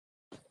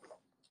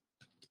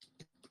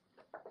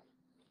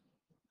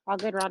All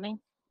good, Rodney.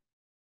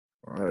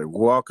 All right,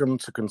 welcome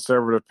to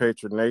Conservative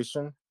Patriot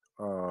Nation,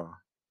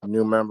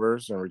 new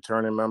members and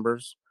returning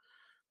members.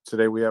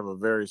 Today we have a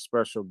very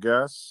special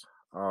guest,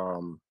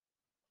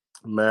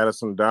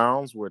 Madison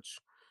Downs, which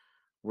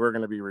we're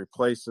going to be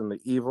replacing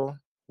the evil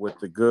with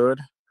the good.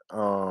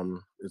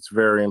 It's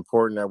very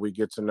important that we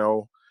get to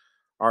know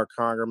our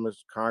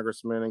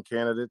congressmen and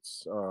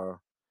candidates.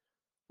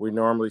 We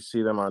normally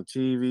see them on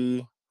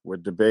TV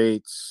with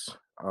debates.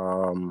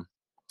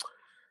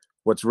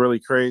 What's really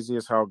crazy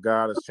is how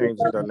God has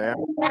changed the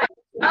dynamic.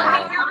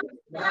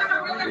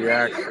 We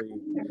actually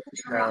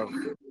have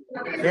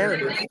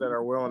candidates that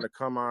are willing to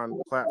come on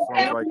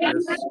platforms like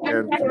this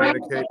and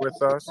communicate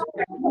with us.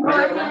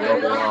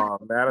 So,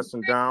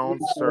 Madison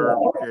Downs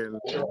served in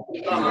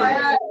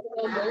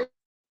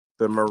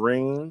the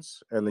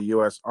Marines and the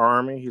U.S.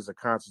 Army. He's a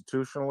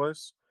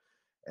constitutionalist.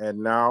 And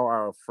now,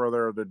 without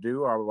further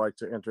ado, I would like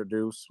to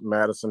introduce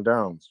Madison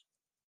Downs.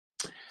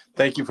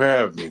 Thank you for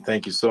having me.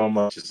 Thank you so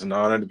much. It's an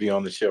honor to be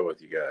on the show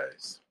with you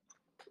guys.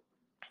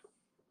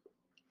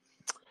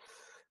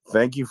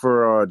 Thank you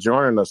for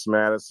joining us,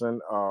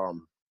 Madison.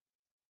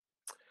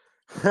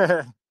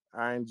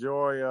 I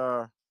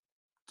enjoy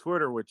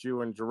Twitter with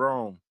you and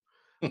Jerome.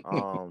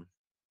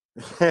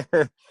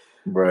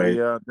 Right. We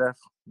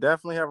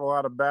definitely have a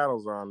lot of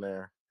battles on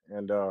there,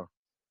 and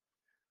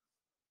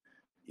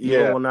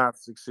evil will not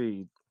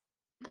succeed.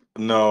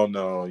 No.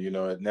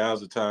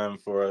 Now's the time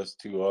for us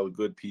to, all the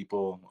good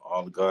people,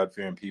 all the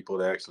God-fearing people,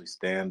 to actually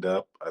stand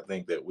up. I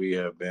think that we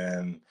have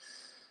been,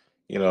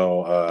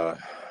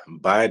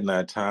 biding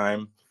our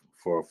time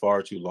for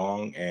far too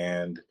long.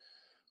 And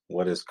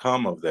what has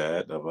come of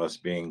that, of us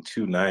being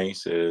too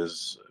nice,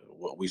 is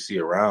what we see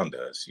around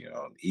us.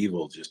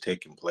 Evil just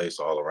taking place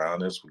all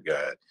around us. We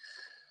got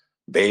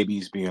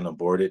babies being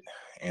aborted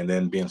and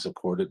then being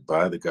supported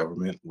by the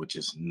government, which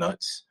is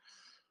nuts.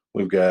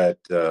 We've got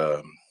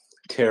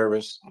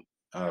terrorists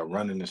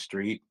running the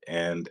street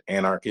and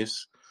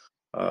anarchists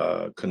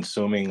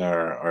consuming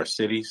our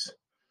cities.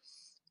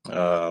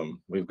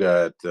 We've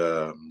got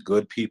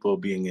good people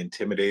being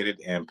intimidated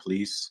and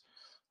police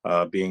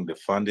being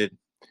defunded.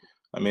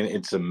 I mean,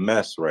 it's a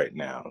mess right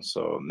now.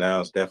 So now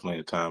it's definitely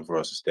the time for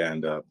us to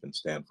stand up and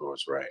stand for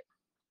what's right.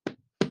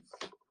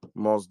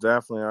 Most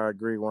definitely. I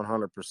agree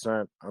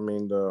 100%. I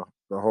mean, the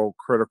whole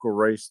critical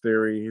race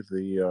theory,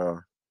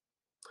 the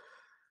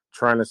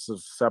trying to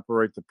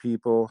separate the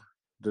people,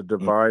 to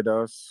divide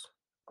us.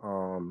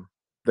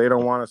 They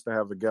don't want us to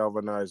have the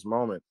galvanized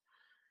moment.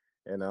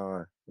 And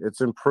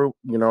it's improved,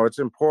 it's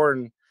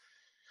important.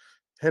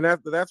 And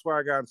that's why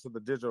I got into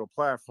the digital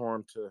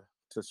platform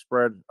to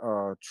spread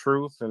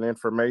truth and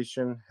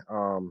information,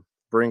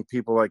 bring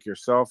people like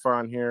yourself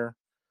on here,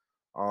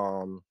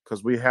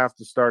 because we have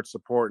to start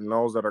supporting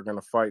those that are going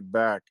to fight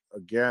back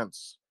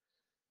against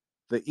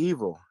the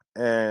evil.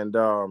 And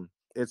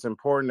it's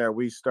important that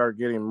we start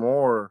getting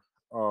more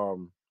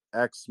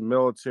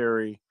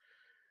ex-military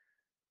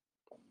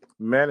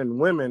men and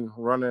women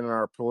running in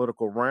our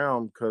political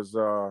realm, because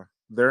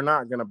they're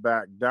not going to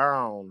back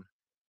down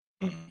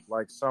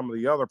like some of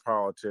the other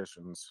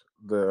politicians.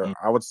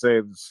 I would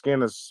say the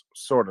skin is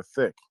sort of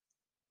thick.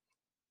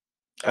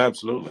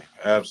 Absolutely.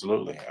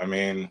 I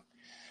mean,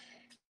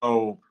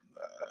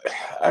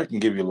 I can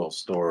give you a little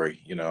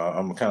story.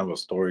 I'm kind of a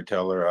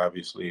storyteller,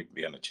 obviously,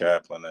 being a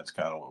chaplain. That's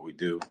kind of what we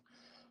do.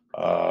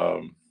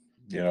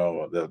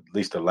 At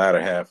least the latter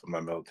half of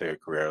my military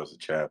career, I was a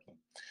chaplain.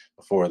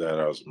 Before that,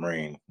 I was a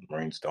Marine.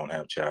 Marines don't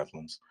have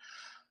chaplains.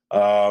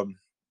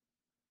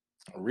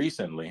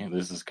 Recently,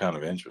 this is kind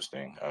of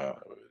interesting.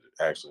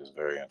 Actually, it's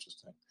very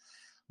interesting.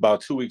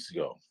 About 2 weeks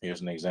ago, here's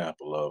an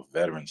example of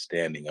veterans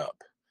standing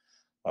up.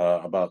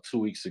 About 2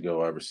 weeks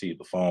ago, I received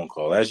a phone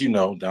call. As you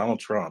know,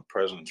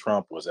 President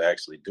Trump was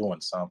actually doing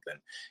something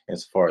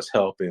as far as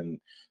helping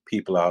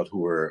people out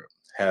who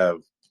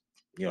have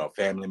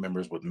family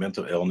members with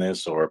mental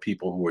illness or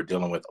people who are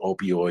dealing with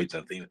opioids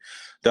and things.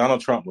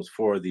 Donald Trump was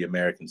for the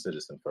American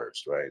citizen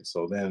first, right?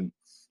 So then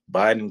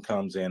Biden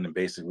comes in and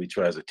basically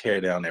tries to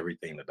tear down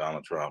everything that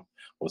Donald Trump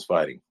was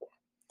fighting for.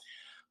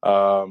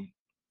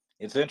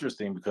 It's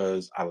interesting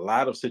because a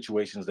lot of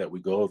situations that we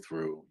go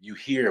through, you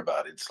hear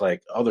about it. It's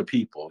like other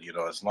people,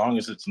 as long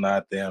as it's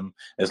not them,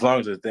 as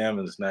long as it's them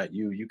and it's not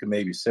you, you can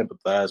maybe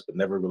sympathize, but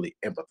never really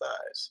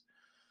empathize.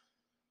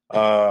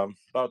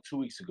 About 2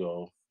 weeks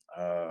ago,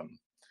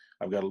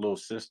 I've got a little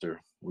sister.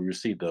 We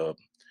received a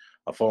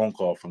phone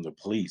call from the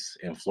police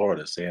in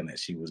Florida saying that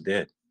she was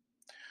dead.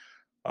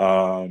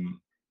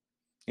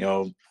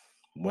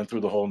 Went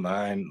through the whole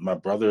nine. My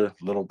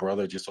little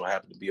brother, just so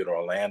happened to be in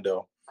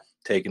Orlando,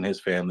 taking his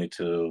family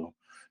to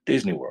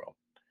Disney World.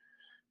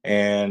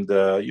 And,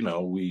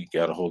 we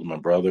got a hold of my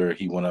brother.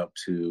 He went up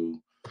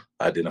to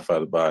identify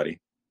the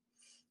body.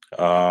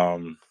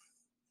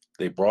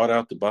 They brought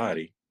out the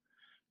body,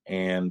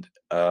 and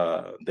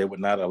they would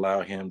not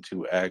allow him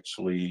to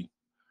actually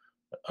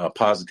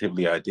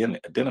positively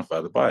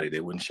identify the body.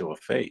 They wouldn't show a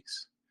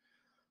face.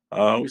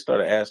 We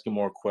started asking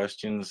more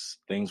questions.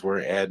 Things were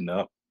adding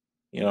up,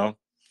 We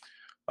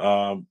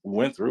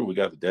went through. We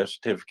got the death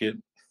certificate.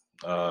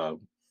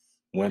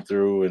 went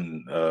through,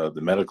 and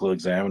the medical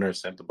examiner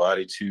sent the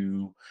body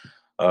to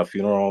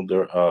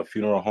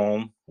funeral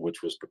home,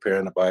 which was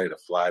preparing the body to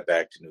fly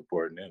back to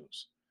Newport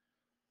News.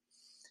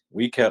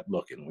 We kept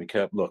looking.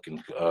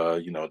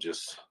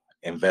 Just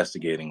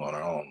investigating on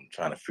our own,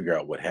 trying to figure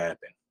out what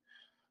happened.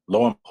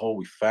 Lo and behold,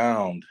 we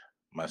found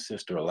my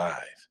sister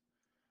alive.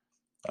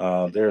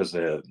 There's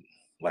a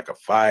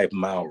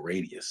 5-mile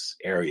radius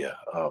area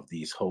of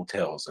these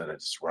hotels that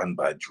is run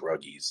by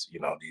druggies,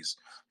 these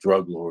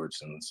drug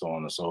lords and so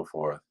on and so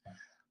forth,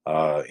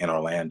 in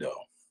Orlando.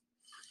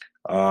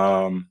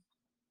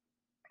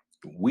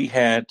 We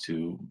had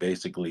to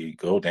basically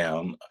go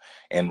down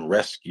and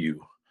rescue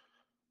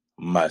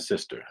my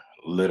sister,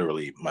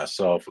 literally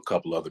myself, a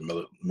couple other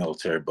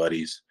military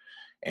buddies,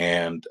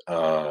 and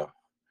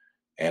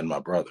my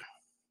brother.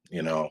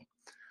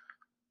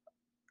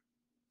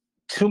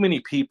 Too many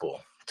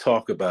people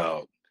talk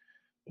about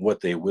what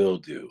they will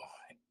do,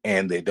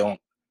 and they don't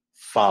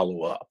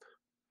follow up.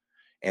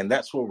 And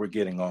that's what we're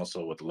getting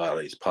also with a lot of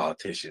these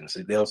politicians.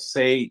 They'll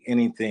say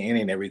anything,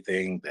 any and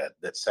everything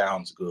that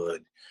sounds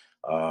good,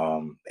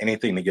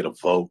 anything to get a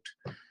vote,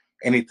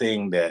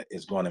 anything that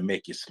is going to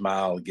make you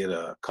smile, get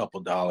a couple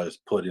dollars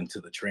put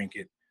into the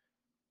trinket,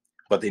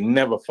 but they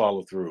never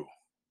follow through.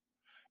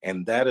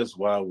 And that is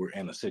why we're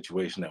in a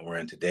situation that we're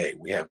in today.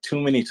 We have too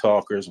many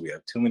talkers. We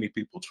have too many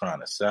people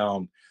trying to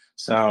sound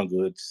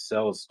good,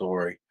 sell a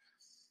story,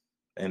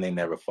 and they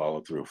never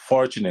follow through.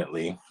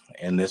 Fortunately,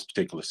 in this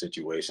particular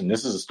situation,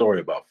 this is a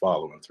story about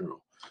following through.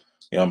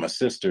 My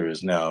sister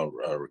is now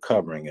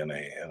recovering in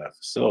a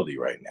facility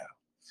right now.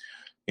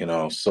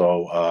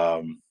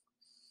 So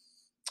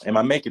am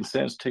I making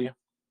sense to you?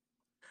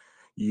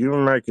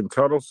 You're making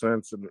total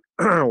sense, and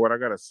what I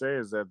gotta say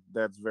is that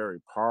that's very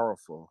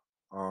powerful.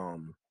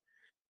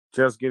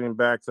 Just getting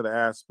back to the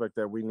aspect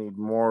that we need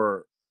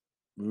more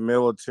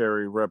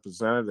military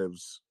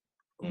representatives,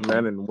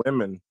 men and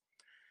women,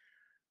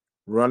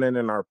 running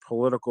in our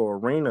political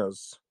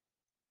arenas.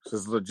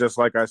 Just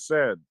like I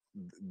said,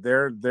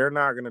 they're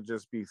not going to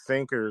just be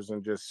thinkers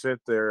and just sit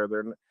there.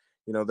 They're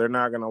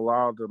not going to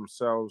allow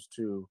themselves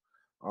to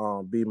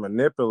be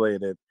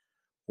manipulated.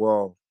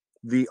 Well,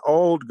 the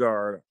old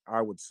guard,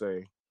 I would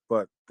say,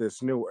 but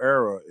this new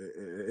era,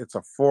 it's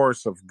a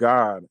force of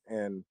God.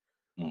 And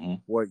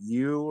what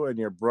you and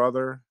your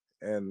brother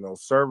and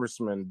those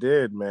servicemen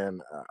did,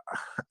 man,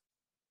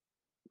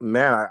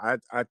 I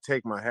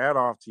take my hat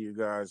off to you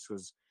guys,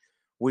 because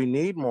we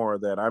need more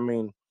of that. I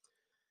mean,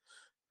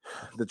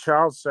 the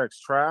child sex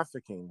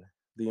trafficking,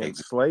 the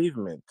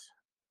enslavement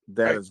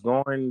that is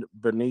going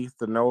beneath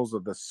the nose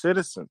of the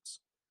citizens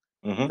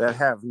that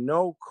have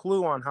no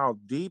clue on how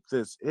deep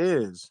this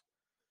is.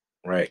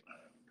 Right.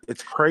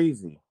 It's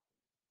crazy.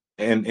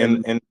 And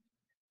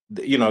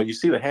you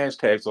see the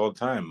hashtags all the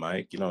time,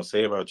 Mike,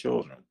 save our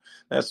children.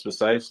 That's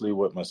precisely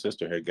what my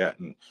sister had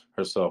gotten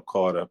herself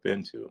caught up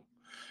into.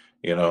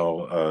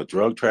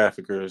 Drug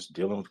traffickers,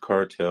 dealing with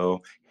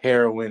cartel,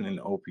 heroin and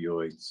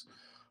opioids,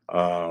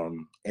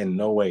 and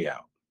no way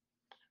out.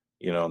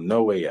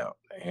 No way out.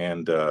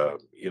 And,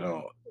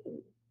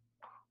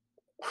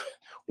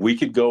 we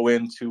could go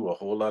into a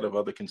whole lot of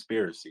other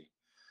conspiracy,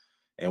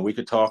 and we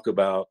could talk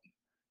about,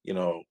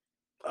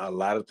 a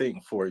lot of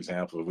things. For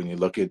example, when you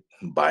look at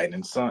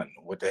Biden's son,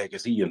 what the heck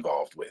is he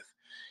involved with?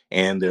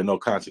 And there are no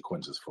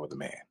consequences for the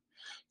man.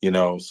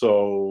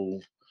 So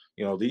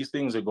these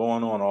things are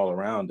going on all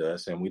around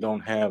us, and we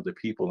don't have the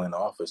people in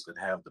office that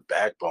have the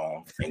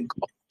backbone and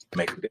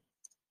make it.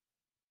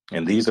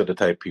 And these are the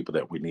type of people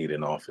that we need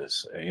in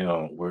office.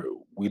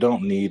 We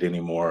don't need any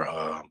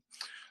more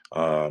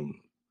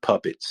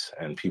puppets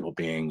and people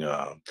being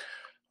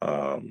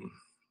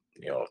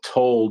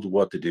told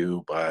what to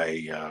do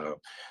by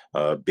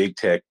big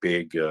tech,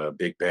 big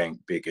bang,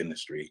 big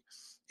industry,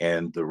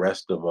 and the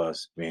rest of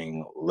us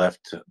being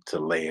left to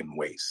lay in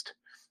waste.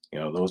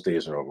 Those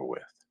days are over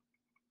with.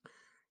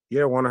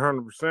 Yeah,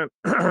 100%.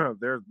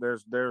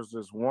 There's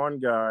this one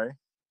guy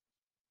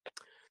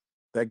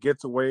that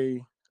gets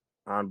away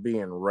on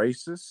being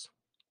racist.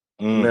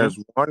 And there's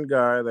one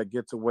guy that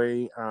gets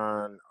away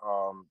on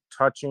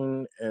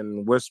touching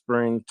and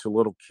whispering to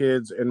little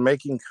kids and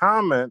making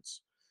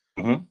comments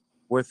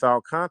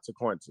without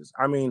consequences.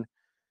 I mean,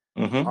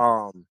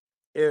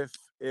 if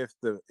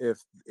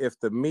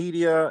the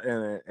media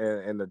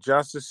and the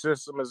justice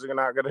system is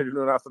not going to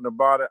do nothing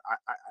about it,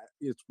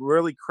 it's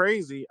really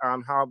crazy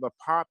on how the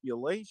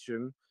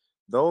population,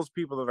 those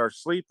people that are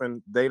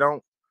sleeping, they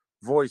don't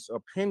voice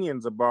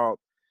opinions about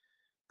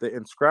the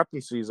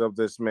discrepancies of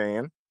this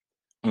man,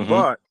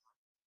 but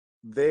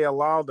they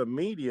allow the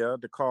media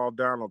to call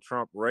Donald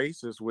Trump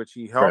racist, which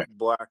he helped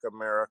Black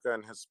America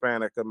and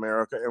Hispanic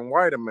America and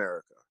white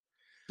America.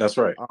 That's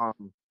right.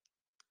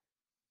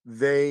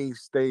 They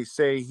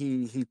say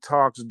he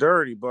talks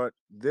dirty, but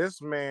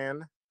this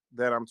man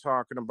that I'm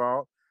talking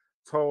about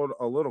told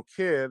a little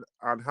kid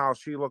on how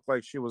she looked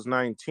like she was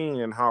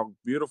 19 and how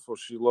beautiful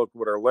she looked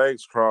with her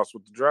legs crossed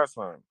with the dress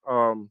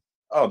on.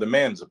 The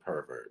man's a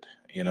pervert.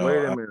 Wait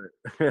a minute.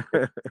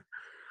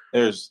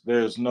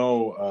 There's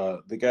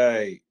no the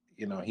guy.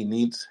 He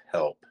needs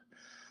help.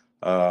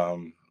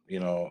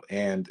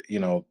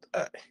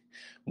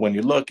 When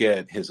you look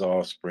at his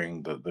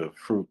offspring, the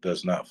fruit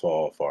does not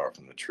fall far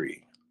from the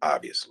tree,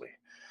 obviously.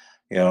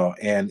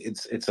 And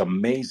it's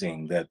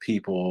amazing that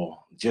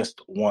people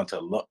just want to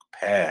look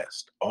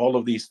past all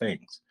of these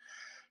things.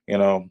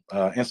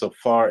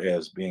 Insofar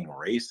as being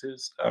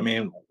racist, I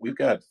mean, we've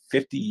got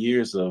 50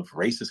 years of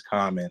racist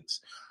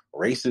comments,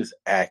 racist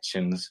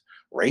actions,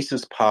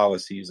 racist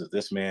policies that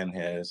this man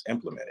has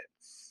implemented.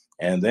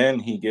 And then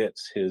he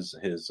gets his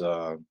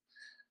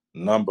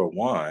number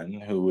one,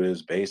 who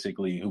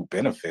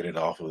benefited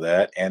off of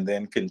that and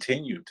then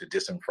continued to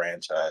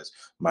disenfranchise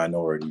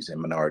minorities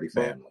and minority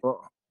But, families. but,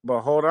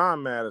 but hold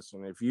on,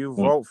 Madison. If you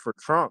vote for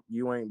Trump,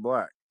 you ain't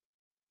black.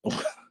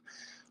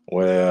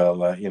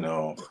 Well, I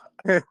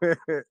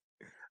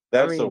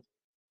that's mean,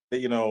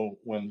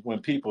 when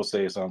people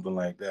say something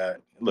like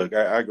that. Look,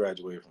 I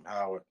graduated from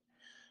Howard.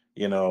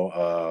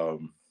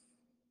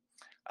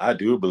 I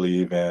do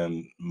believe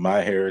in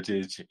my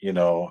heritage.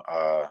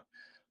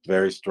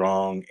 Very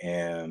strong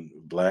in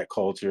Black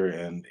culture,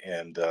 and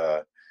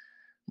but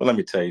let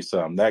me tell you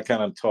something. That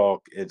kind of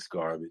talk, it's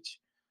garbage.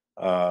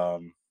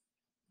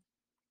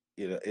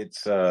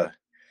 It's the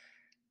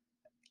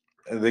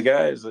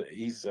guy is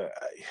he's.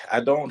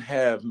 I don't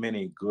have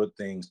many good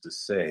things to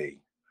say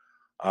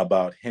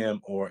about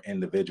him or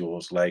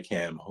individuals like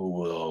him who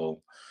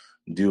will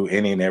do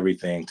any and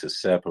everything to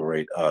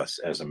separate us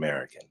as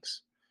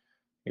Americans.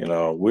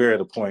 We're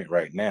at a point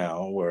right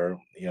now where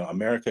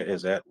America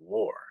is at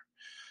war.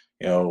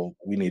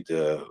 We need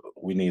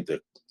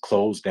to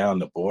close down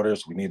the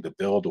borders. We need to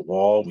build a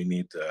wall. We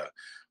need to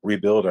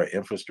rebuild our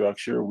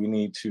infrastructure. We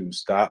need to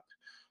stop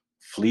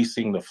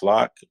fleecing the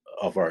flock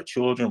of our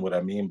children. What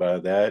I mean by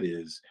that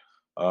is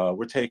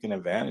we're taking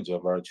advantage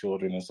of our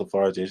children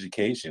insofar as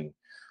education.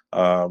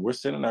 We're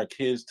sending our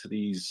kids to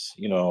these,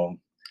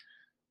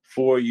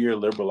 4-year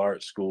liberal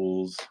arts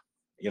schools.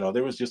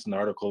 There was just an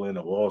article in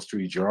the Wall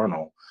Street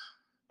Journal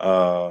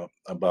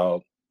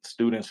about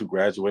students who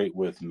graduate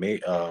with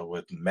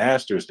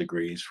master's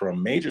degrees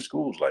from major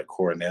schools like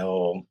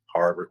Cornell,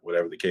 Harvard,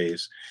 whatever the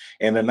case,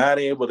 and they're not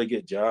able to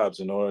get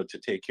jobs in order to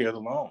take care of the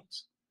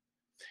loans.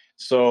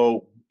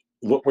 So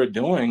what we're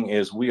doing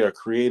is we are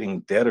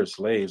creating debtor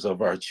slaves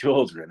of our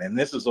children, and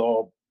this is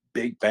all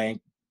big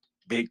bank,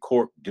 big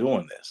corp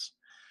doing this.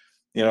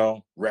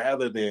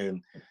 Rather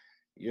than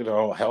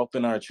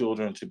helping our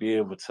children to be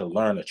able to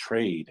learn a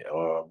trade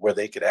or where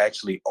they could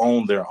actually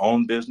own their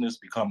own business,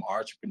 become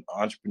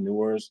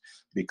entrepreneurs,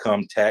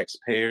 become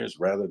taxpayers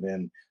rather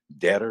than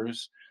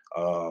debtors,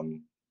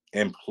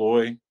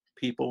 employ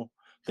people,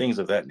 things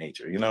of that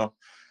nature.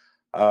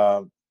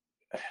 Uh,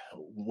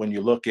 when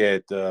you look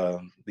at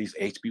these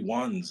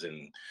HB1s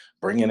and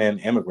bringing in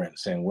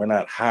immigrants and we're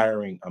not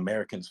hiring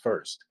Americans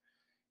first,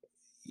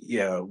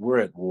 yeah, we're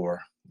at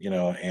war,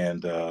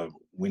 and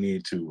we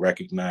need to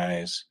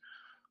recognize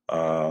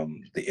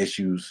the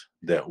issues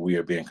that we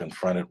are being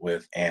confronted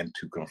with and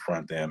to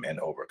confront them and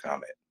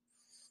overcome it.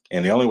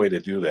 And the only way to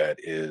do that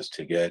is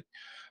to get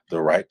the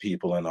right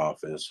people in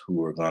office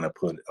who are going to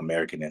put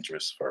American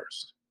interests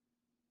first.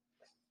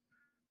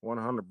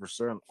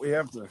 100%. We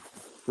have to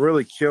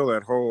really kill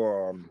that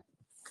whole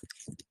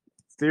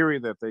theory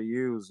that they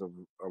use of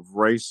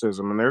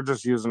racism, and they're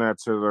just using that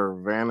to their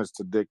advantage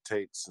to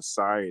dictate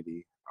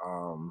society.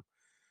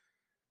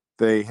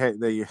 They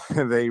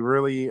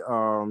really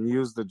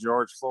use the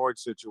George Floyd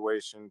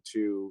situation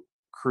to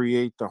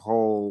create the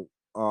whole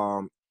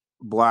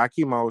black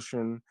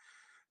emotion,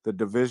 the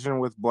division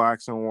with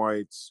blacks and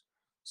whites.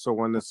 So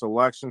when this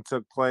election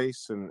took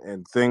place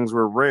and things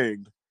were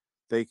rigged,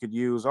 they could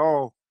use,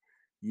 oh,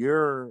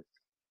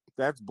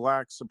 that's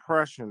black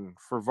suppression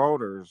for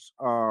voters.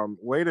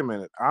 Wait a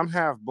minute, I'm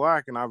half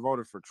black and I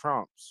voted for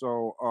Trump,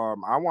 so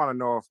I want to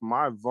know if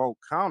my vote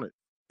counted.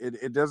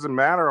 It doesn't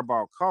matter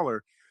about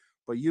color,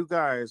 but you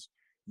guys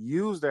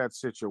use that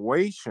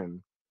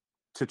situation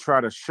to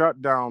try to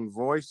shut down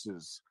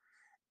voices,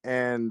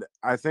 and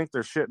I think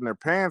they're shitting their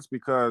pants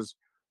because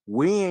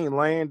we ain't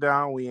laying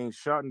down, we ain't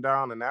shutting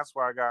down, and that's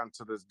why I got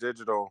into this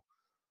digital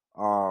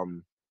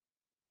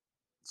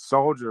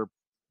soldier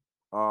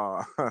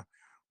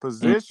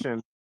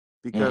position,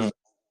 because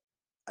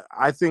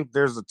I think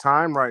there's a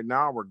time right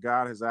now where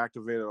God has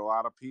activated a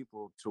lot of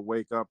people to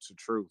wake up to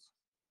truth.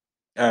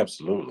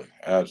 Absolutely,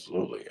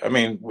 absolutely. I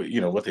mean,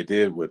 what they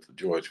did with the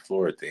George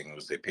Floyd thing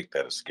was they picked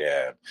at a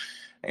scab,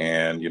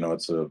 and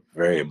it's a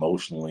very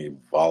emotionally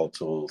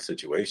volatile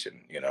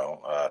situation.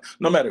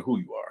 No matter who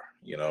you are,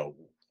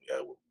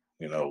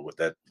 with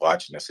that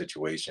watching the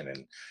situation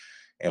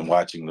and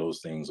watching those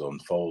things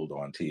unfold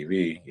on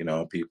TV,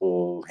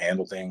 people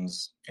handle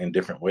things in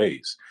different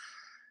ways.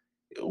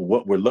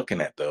 What we're looking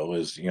at, though,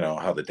 is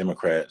how the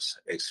Democrats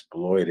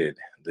exploited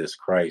this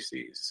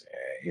crisis,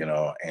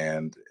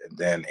 and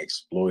then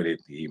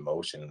exploited the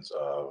emotions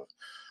of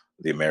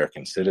the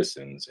American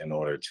citizens in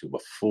order to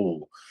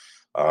befool,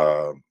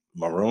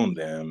 maroon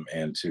them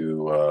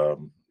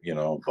into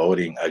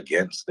voting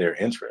against their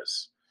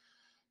interests.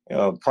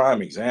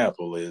 Prime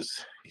example is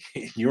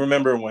you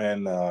remember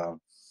when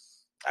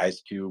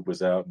Ice Cube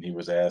was out and he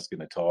was asking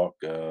to talk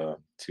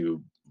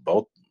to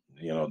both,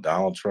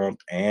 Donald Trump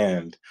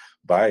and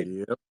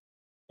Biden. Yep.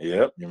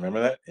 Yep, you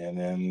remember that? And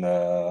then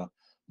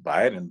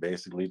Biden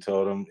basically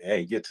told him,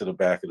 "Hey, get to the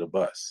back of the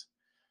bus."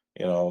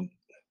 You know,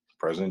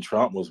 President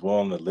Trump was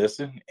willing to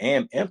listen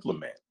and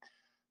implement.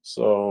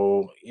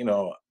 So,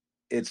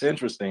 it's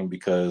interesting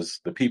because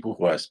the people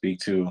who I speak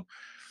to,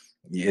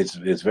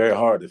 it's very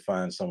hard to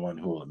find someone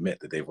who will admit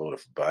that they voted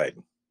for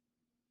Biden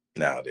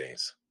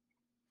nowadays.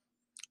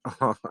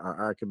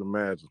 I can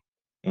imagine.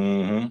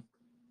 Mm-hmm.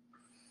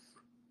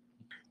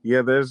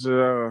 Yeah, there's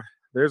a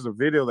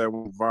video that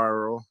went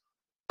viral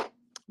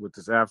with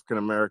this African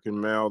American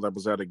male that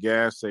was at a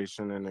gas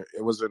station, and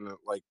it was in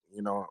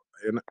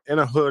in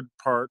a hood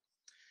part,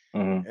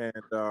 Mm-hmm. and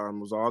it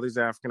was all these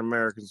African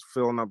Americans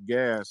filling up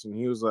gas, and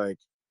he was like,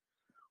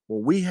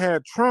 "Well, we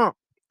had Trump,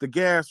 the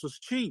gas was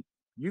cheap.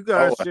 You Oh,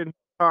 guys sitting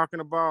here talking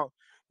about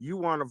you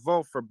want to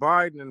vote for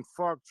Biden and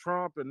fuck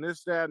Trump and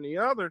this, that, and the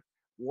other.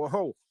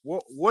 Whoa,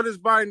 what is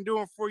Biden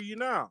doing for you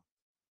now?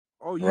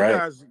 Oh,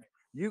 right.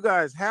 you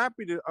guys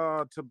happy to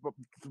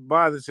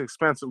buy this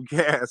expensive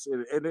gas,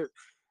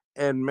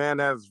 and man,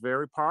 that's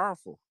very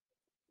powerful."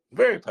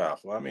 Very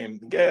powerful. I mean,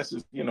 gas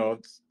is,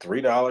 it's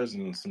 $3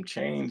 and some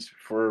change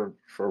for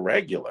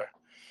regular.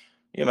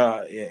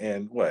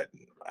 And what?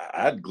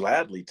 I'd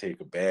gladly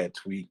take a bad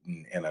tweet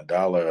and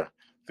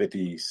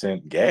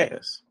 $1.50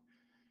 gas.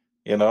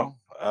 You know,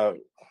 I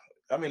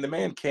mean, the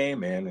man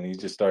came in and he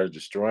just started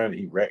destroying.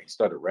 He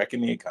started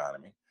wrecking the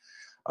economy.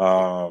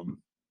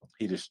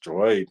 He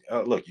destroyed.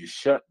 Look, you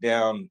shut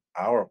down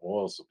our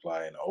oil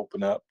supply and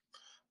open up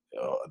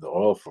the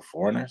oil for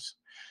foreigners.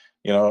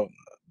 You know,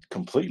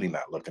 completely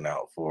not looking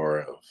out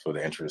for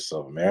the interests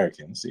of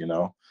Americans.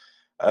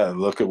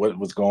 Look at what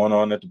was going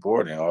on at the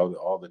border and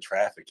all the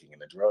trafficking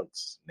and the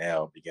drugs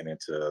now beginning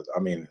to, I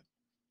mean,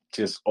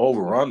 just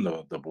overrun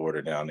the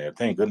border down there.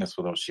 Thank goodness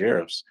for those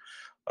sheriffs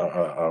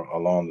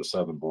along the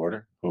southern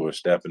border who are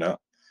stepping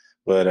up.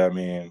 But I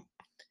mean,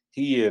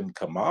 he and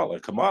Kamala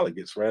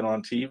gets right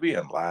on TV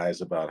and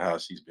lies about how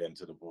she's been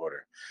to the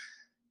border.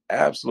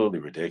 Absolutely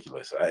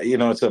ridiculous.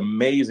 It's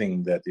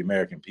amazing that the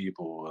American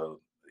people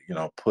will,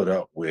 put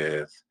up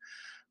with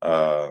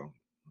uh,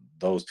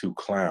 those two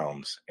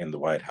clowns in the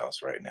White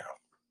House right now.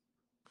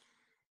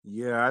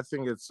 Yeah, I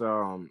think it's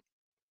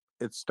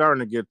starting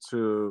to get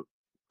to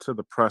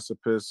the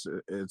precipice.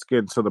 It's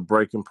getting to the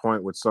breaking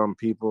point with some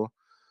people.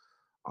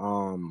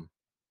 Um,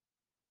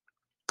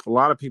 a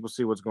lot of people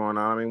see what's going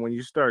on. I mean, when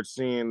you start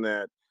seeing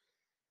that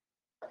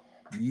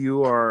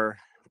you are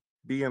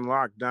being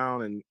locked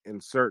down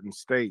in certain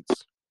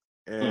states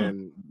Mm.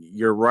 and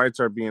your rights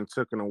are being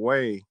taken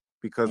away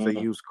because they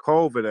Mm-hmm. use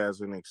COVID as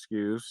an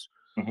excuse,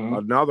 Mm-hmm.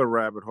 another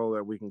rabbit hole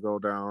that we can go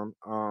down.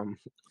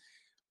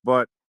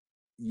 But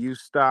you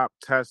stop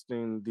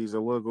testing these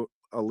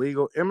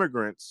illegal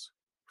immigrants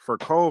for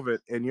COVID,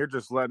 and you're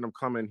just letting them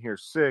come in here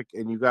sick,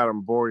 and you got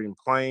them boarding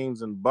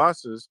planes and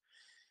buses,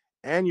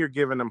 and you're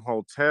giving them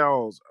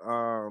hotels.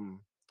 Well,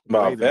 Wait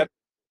a minute. vets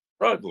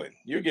struggling.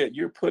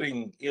 You're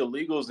putting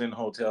illegals in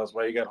hotels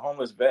while you got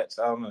homeless vets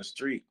out on the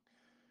street.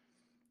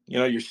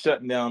 You're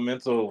shutting down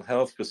mental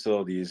health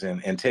facilities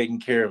and taking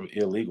care of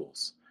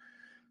illegals.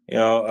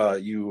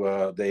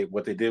 They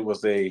what they did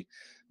was they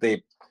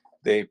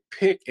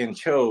pick and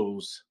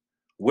chose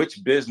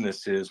which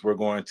businesses were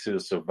going to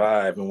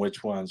survive and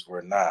which ones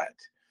were not.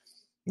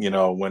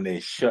 When they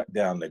shut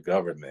down the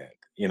government,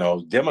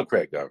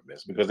 Democrat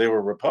governments, because they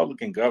were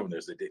Republican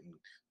governors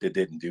that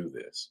didn't do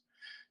this.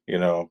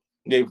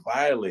 They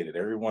violated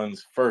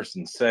everyone's First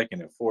and Second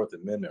and Fourth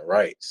Amendment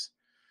rights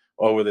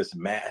over this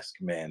mask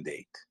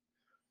mandate.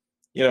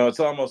 It's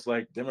almost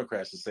like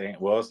Democrats are saying,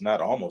 well, it's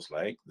not almost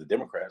like the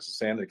Democrats are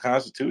saying the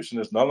Constitution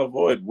is null and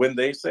void when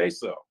they say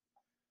so.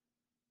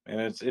 And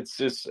it's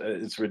just,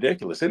 it's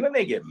ridiculous. And then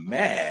they get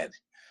mad.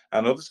 I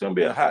know this is going to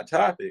be a hot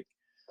topic,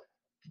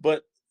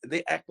 but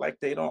they act like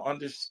they don't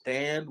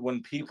understand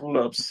when people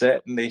are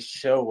upset and they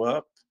show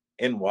up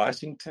in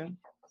Washington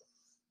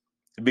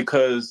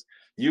because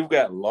you've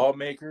got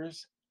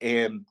lawmakers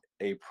and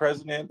a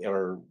president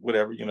or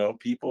whatever,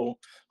 people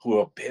who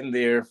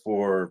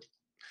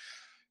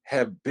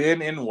have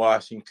been in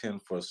Washington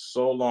for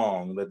so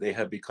long that they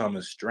have become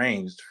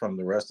estranged from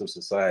the rest of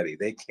society.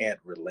 They can't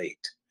relate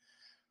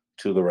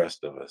to the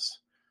rest of us.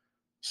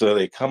 So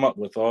they come up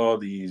with all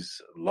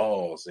these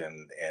laws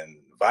and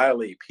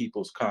violate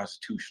people's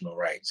constitutional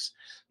rights,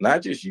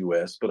 not just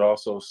U.S., but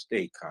also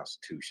state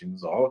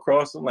constitutions all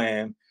across the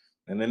land.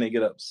 And then they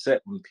get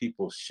upset when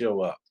people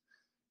show up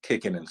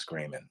kicking and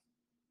screaming.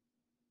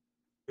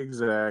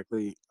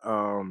 Exactly.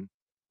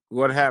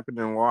 What happened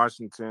in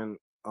Washington?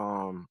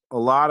 A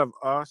lot of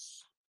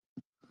us,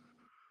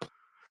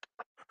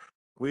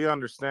 we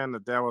understand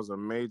that was a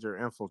major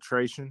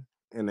infiltration,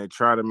 and they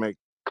try to make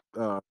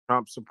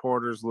Trump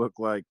supporters look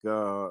like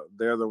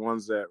they're the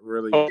ones that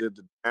really did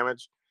the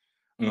damage.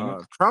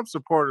 Mm-hmm. Trump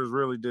supporters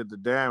really did the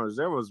damage.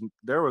 There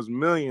was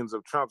millions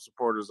of Trump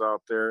supporters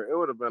out there. It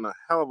would have been a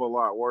hell of a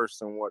lot worse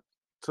than what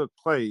took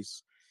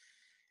place.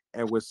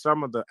 And with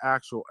some of the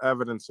actual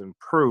evidence and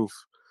proof,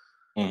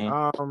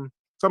 Hmm.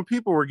 Some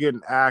people were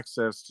getting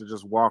access to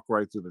just walk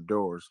right through the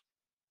doors.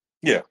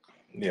 Yeah,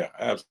 yeah,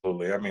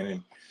 absolutely. I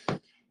mean,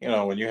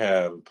 when you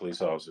have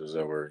police officers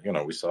that were,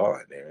 we saw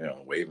it, they,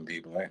 waving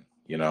people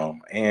in,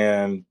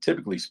 and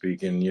typically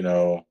speaking,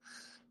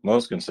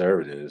 most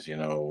conservatives, we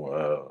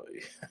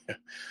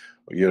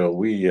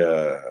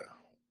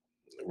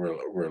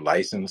we're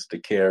licensed to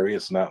carry.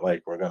 It's not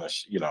like we're gonna,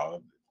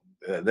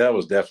 that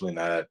was definitely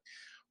not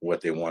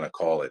what they want to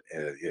call it.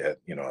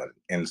 An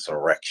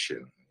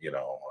insurrection,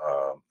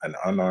 an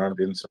unarmed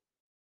insurrection.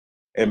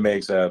 It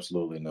makes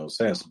absolutely no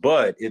sense,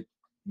 but it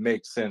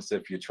makes sense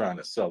if you're trying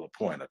to sell a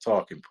point, a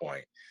talking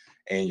point,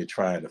 and you're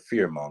trying to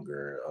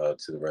fearmonger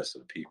to the rest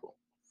of the people.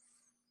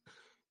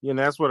 Yeah, and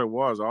that's what it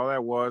was. All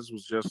that was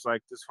just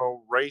like this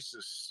whole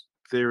racist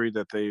theory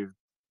that they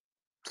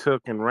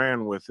took and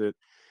ran with it.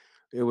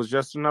 It was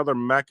just another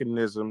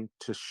mechanism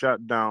to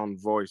shut down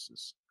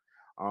voices,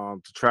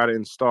 to try to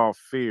install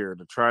fear,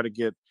 to try to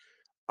get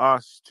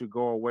us to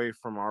go away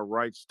from our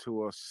rights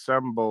to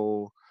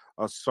assemble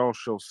a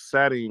social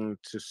setting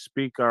to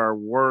speak our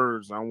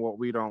words on what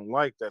we don't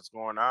like that's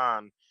going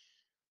on,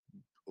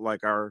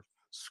 like our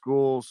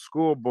school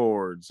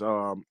boards.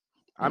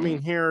 I mean,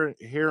 Mm-hmm.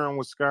 here in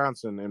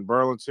Wisconsin, in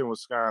Burlington,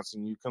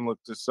 Wisconsin, you can look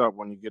this up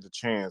when you get a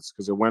chance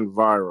because it went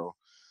viral.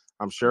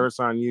 I'm sure it's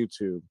on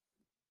YouTube.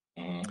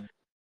 Mm-hmm.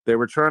 They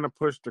were trying to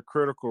push the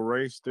critical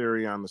race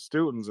theory on the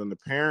students, and the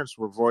parents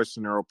were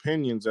voicing their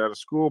opinions at a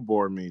school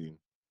board meeting.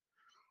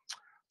 Mm-hmm.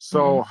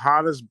 So,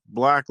 how does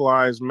Black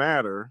Lives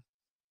Matter,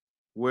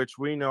 which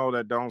we know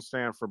that don't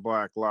stand for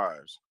Black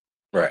Lives,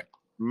 Right.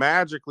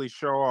 magically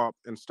show up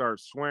and start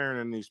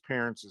swearing in these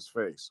parents'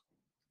 face?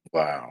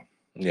 Wow.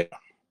 Yeah.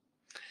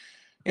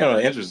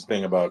 The interesting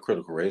thing about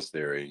critical race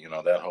theory,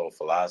 that whole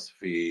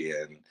philosophy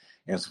and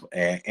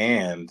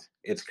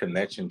its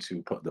connection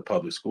to the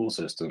public school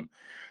system,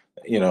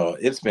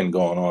 it's been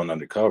going on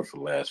undercover for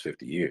the last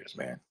 50 years,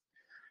 man.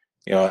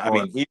 I Or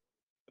mean, even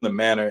the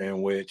manner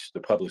in which the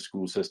public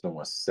school system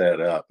was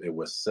set up, it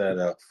was set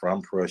up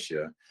from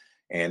Prussia,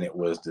 and it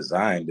was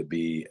designed to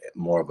be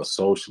more of a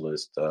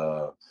socialist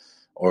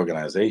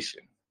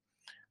organization.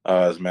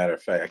 As a matter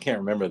of fact, I can't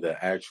remember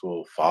the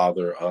actual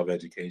father of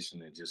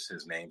education. It just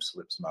his name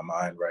slips my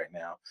mind right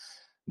now.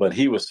 But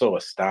he was so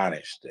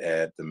astonished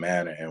at the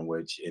manner in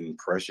which, in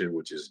Prussia,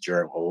 which is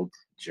old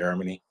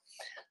Germany,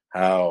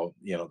 how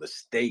the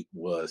state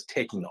was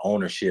taking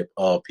ownership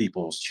of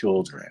people's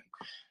children.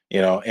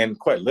 And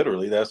quite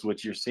literally, that's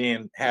what you're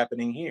seeing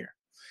happening here.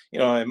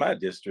 In my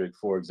district,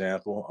 for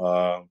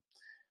example,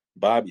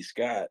 Bobby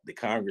Scott, the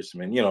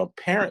congressman,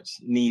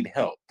 parents need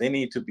help.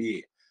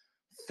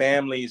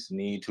 Families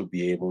need to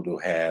be able to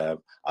have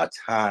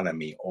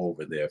autonomy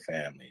over their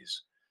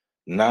families,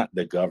 not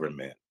the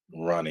government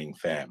running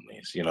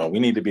families. We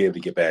need to be able to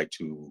get back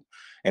to,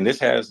 and this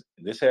has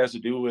to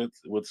do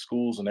with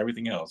schools and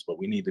everything else, but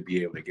we need to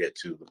be able to get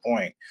to the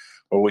point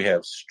where we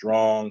have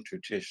strong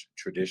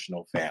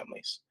traditional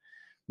families,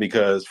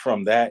 because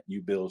from that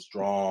you build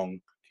strong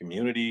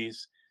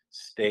communities,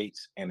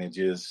 states, and it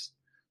just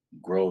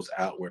grows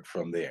outward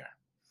from there.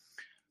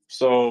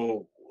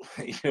 So,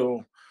 you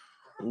know,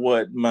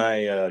 what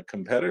my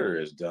competitor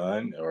has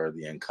done, or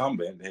the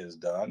incumbent has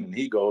done, and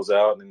he goes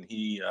out and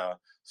he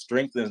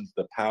strengthens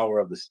the power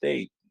of the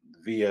state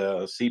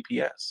via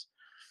CPS.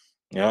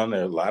 And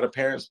there are a lot of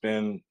parents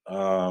been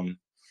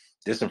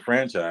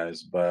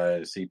disenfranchised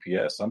by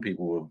CPS. Some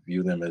people will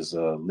view them as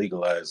a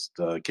legalized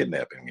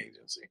kidnapping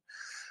agency.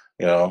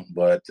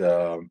 But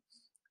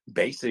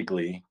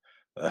basically,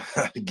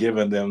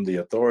 giving them the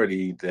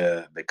authority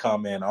to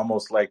come in,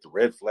 almost like the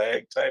red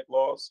flag type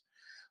laws.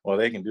 Well,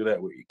 they can do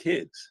that with your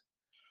kids.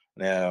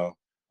 Now,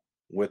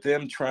 with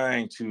them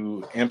trying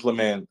to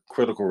implement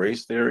critical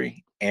race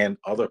theory and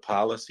other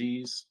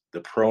policies,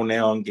 the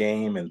pronoun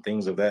game and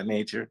things of that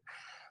nature,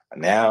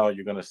 now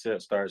you're going to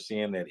start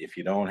seeing that if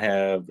you don't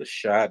have the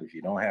shot, if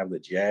you don't have the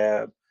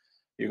jab,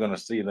 you're going to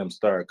see them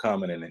start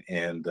coming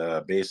and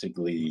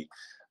basically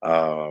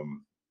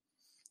um,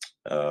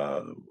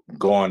 uh,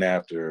 going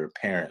after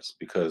parents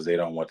because they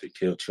don't want the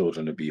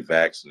children to be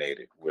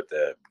vaccinated with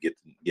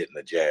getting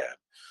the jab.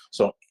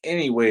 So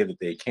any way that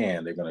they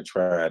can, they're going to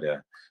try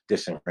to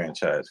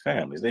disenfranchise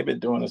families. They've been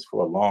doing this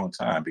for a long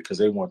time because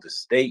they want the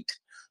state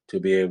to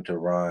be able to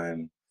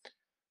run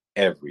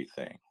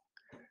everything.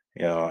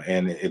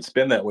 And it's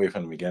been that way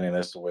from the beginning.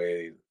 That's the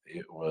way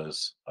it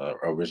was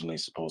originally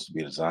supposed to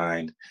be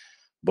designed.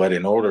 But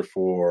in order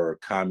for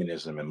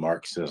communism and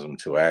Marxism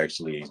to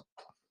actually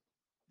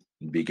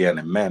begin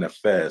to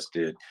manifest,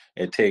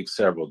 it takes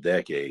several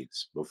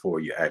decades before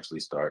you actually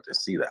start to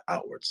see the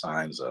outward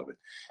signs of it.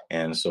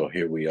 And so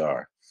here we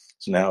are.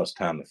 So now it's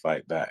time to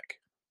fight back.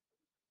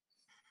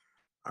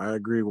 I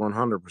agree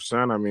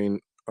 100%. I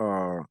mean,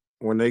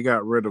 when they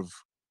got rid of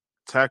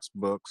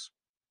textbooks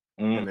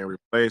and they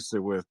replaced it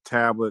with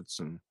tablets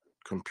and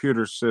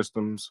computer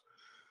systems,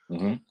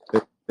 Mm-hmm.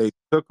 they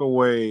took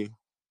away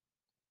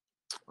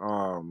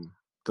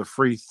the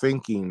free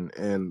thinking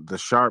and the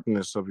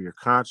sharpness of your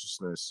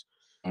consciousness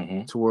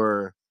Mm-hmm. to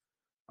where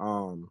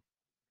um,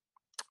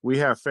 we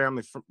have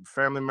family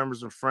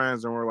members and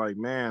friends, and we're like,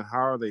 man, how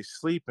are they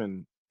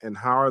sleeping, and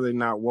how are they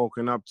not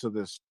woken up to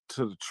the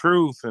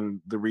truth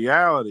and the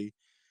reality?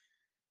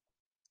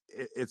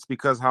 It's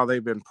because how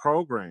they've been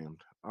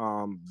programmed.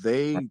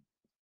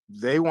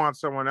 They want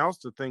someone else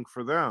to think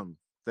for them.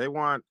 They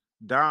want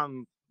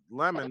Don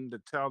Lemon to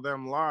tell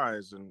them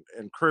lies,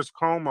 and Chris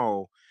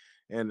Como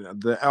and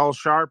the L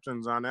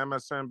Sharptons on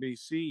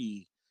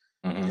MSNBC.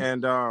 Mm-hmm.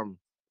 And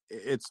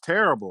it's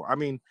terrible. I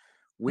mean,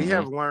 we Mm-hmm.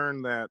 have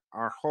learned that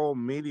our whole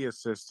media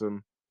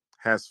system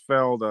has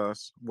failed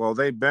us. Well,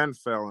 they've been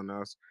failing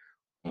us.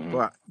 Mm-hmm.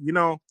 But, you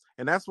know,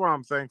 and that's why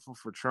I'm thankful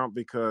for Trump,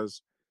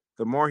 because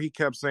the more he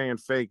kept saying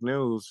fake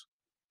news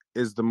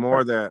is the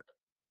more that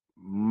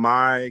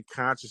my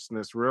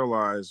consciousness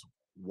realized,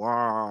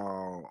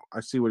 wow,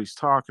 I see what he's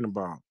talking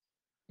about.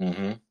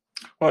 Mm-hmm.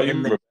 Well, you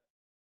remember,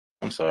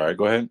 I'm sorry,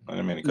 go ahead. I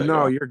didn't mean to cut you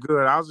No, off. you're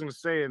good. I was going to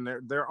say, and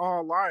they're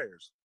all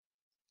liars.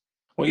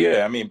 Well,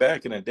 yeah, I mean,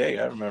 back in the day,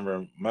 I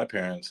remember my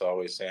parents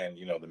always saying,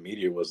 the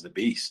media was the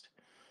beast,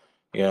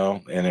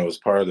 and it was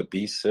part of the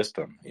beast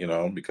system,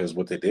 because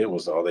what they did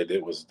was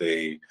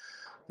they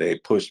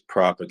pushed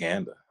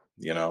propaganda,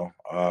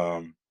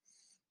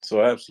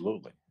 so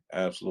absolutely,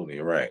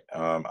 you're right.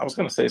 I was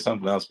going to say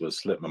something else, but it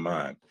slipped my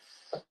mind.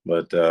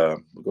 But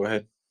go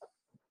ahead.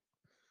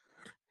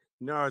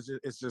 No,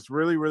 it's just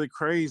really, really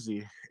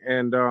crazy.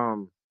 And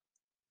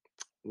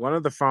one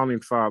of the founding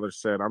fathers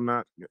said, I'm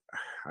not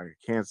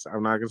going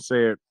to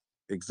say it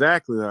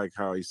exactly like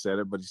how he said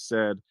it, but he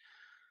said,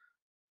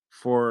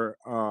 for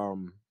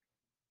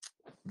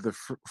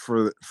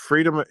for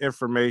freedom of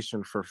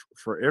information,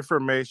 for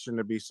information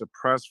to be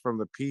suppressed from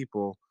the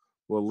people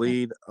will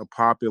lead a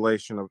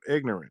population of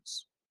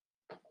ignorance.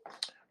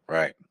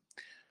 Right.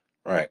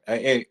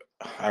 I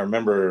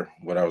remember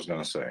what I was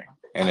going to say,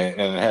 and it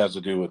has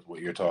to do with what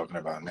you're talking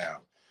about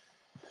now.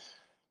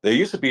 There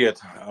used to be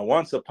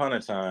once upon a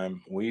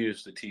time, we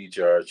used to teach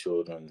our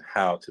children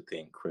how to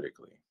think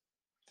critically.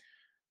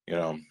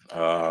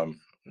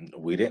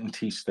 We didn't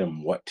teach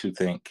them what to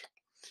think.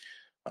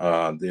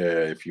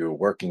 If you're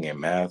working a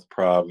math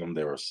problem,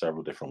 there were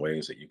several different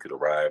ways that you could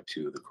arrive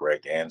to the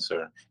correct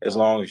answer, as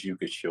long as you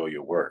could show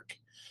your work.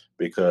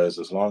 Because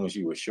as long as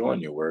you were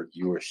showing your work,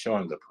 you were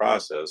showing the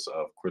process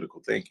of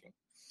critical thinking.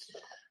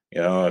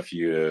 If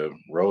you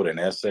wrote an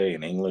essay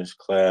in English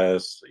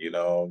class,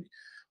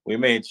 we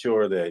made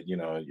sure that,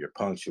 your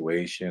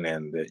punctuation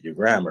and that your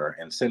grammar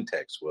and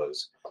syntax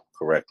was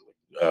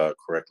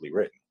correctly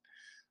written,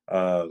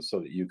 so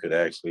that you could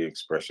actually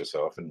express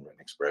yourself in written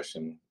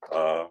expression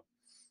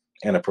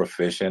in a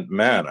proficient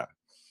manner.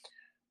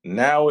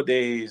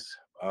 Nowadays,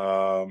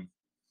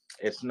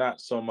 it's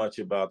not so much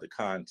about the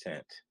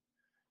content.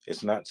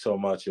 It's not so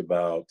much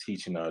about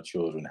teaching our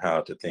children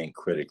how to think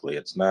critically.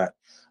 It's not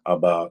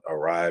about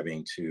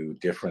arriving to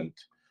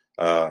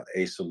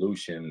a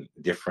solution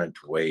different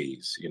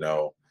ways.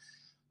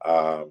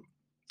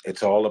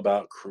 It's all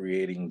about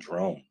creating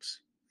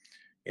drones.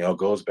 It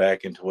goes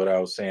back into what I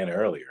was saying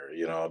earlier,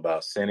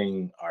 about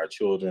sending our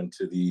children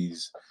to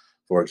these,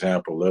 for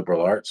example,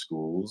 liberal arts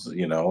schools.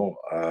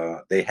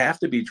 They have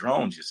to be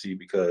drones, you see,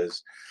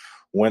 because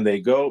when they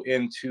go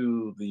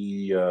into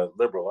the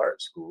liberal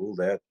arts school,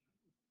 that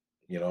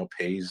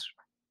pays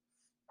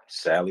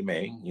Sally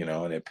Mae,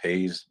 and it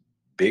pays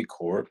big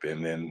corp,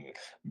 and then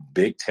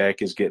big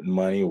tech is getting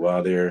money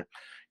while they're,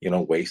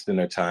 wasting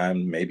their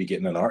time, maybe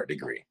getting an art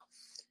degree,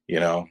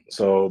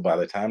 So by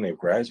the time they've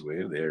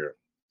graduated, they're a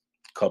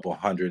couple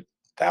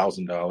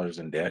 $100,000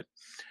 in debt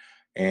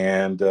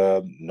and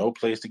no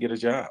place to get a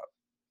job.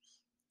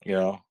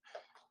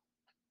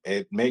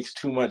 It makes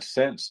too much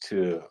sense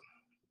to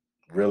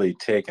really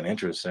take an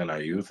interest in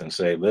our youth and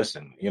say,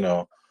 listen,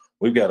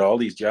 we've got all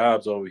these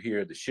jobs over here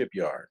at the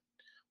shipyard.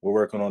 We're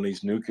working on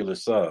these nuclear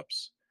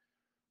subs.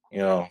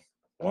 Why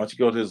don't you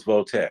go to this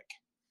Votech?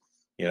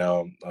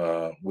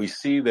 We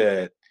see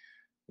that,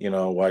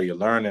 while you're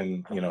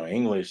learning,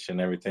 English and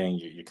everything,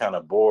 you're kind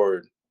of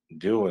bored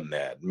doing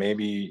that.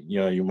 Maybe,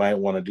 you might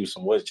want to do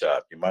some wood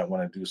shop. You might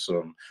want to do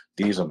some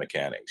diesel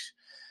mechanics,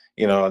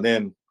 and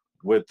then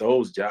with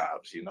those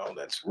jobs,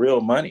 that's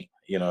real money,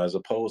 as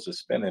opposed to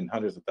spending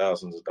hundreds of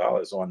thousands of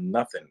dollars on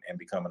nothing and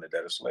becoming a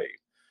debtor slave.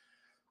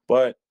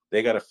 But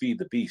they got to feed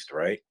the beast,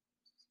 right?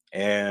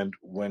 And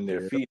when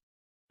they're feeding,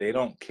 they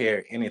don't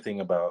care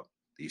anything about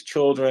these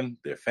children,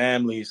 their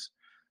families,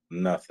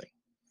 nothing.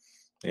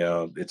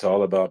 It's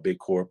all about big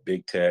corp,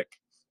 big tech,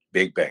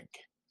 big bank,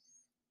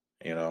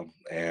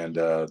 and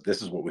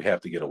this is what we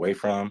have to get away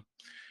from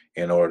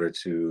in order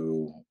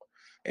to,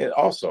 and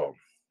also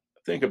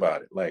think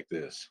about it like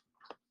this.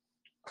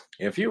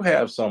 If you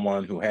have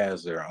someone who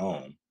has their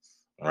own,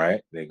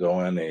 right, they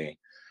go in, they,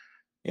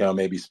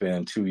 maybe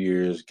spend 2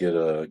 years, get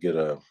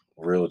a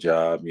real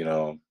job,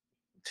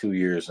 2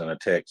 years in a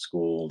tech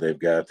school, they've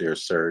got their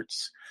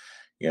certs,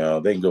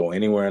 they can go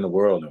anywhere in the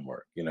world and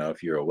work.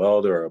 If you're a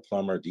welder or a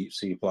plumber, deep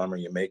sea plumber,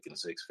 you're making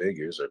 6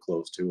 figures or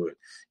close to it.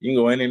 You can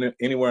go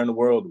anywhere in the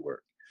world to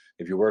work.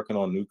 If you're working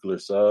on nuclear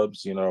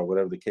subs, or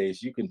whatever the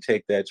case, you can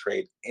take that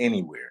trade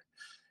anywhere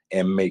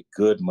and make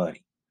good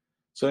money.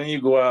 So then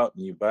you go out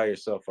and you buy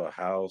yourself a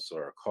house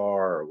or a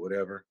car or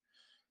whatever,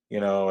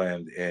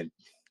 and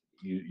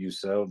you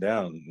settle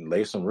down and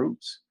lay some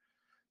roots.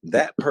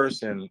 That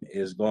person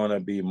is going to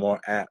be more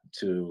apt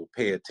to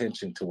pay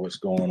attention to what's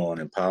going on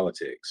in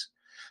politics.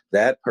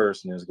 That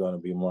person is going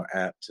to be more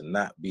apt to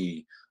not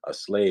be a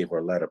slave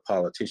or let a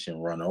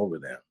politician run over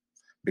them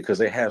because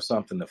they have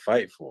something to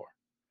fight for.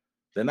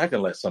 They're not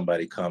going to let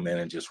somebody come in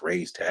and just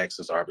raise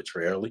taxes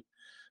arbitrarily.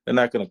 They're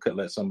not going to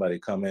let somebody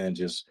come in and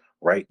just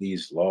write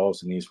these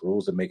laws and these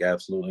rules that make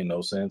absolutely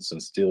no sense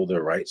and steal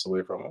their rights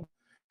away from them.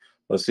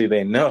 But see,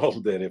 they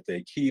know that if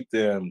they keep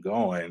them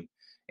going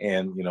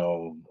and,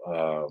 in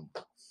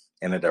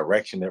the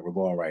direction that we're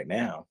going right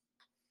now,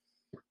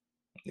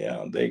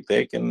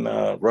 they can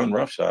run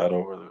roughshod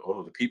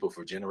over the people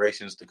for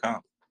generations to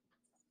come.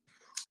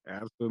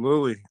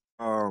 Absolutely.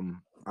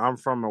 I'm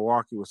from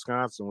Milwaukee,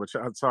 Wisconsin, which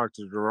I talked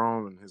to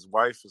Jerome, and his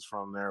wife is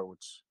from there,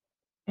 which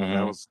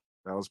that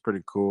was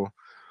pretty cool.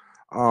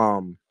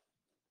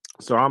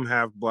 So I'm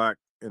half black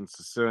and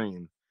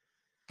Sicilian.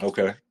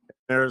 Okay.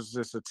 There's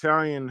this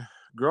Italian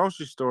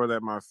grocery store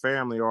that my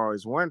family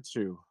always went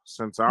to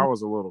since I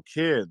was a little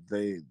kid.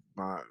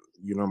 My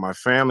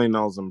family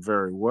knows them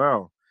very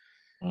well.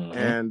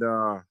 And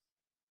I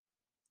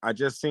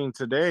just seen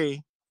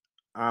today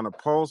on a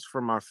post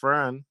from my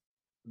friend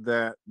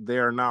that they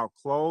are now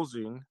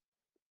closing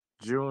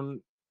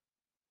June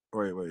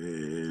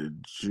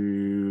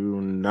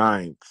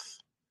 9th.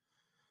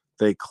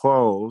 They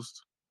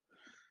closed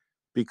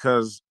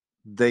because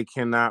they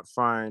cannot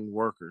find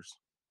workers.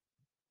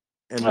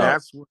 And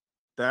that's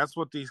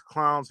what these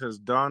clowns has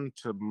done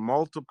to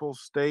multiple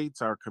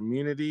states, our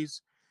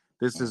communities.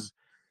 This is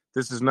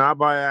not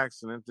by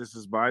accident. This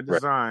is by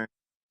design. Right.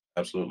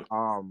 Absolutely.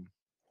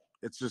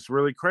 It's just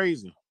really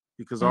crazy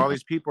because all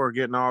these people are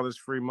getting all this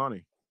free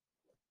money.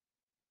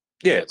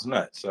 Yeah, it's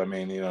nuts. I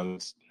mean,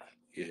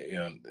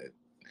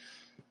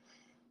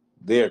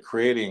 they are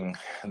creating,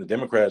 the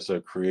Democrats are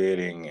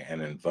creating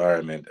an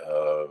environment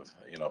of,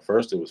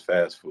 first it was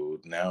fast food.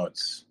 Now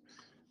it's,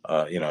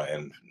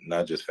 and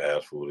not just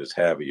fast food, it's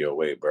have it your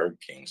way, Burger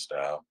King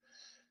style.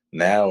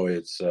 Now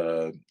it's,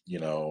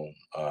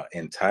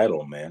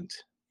 entitlement,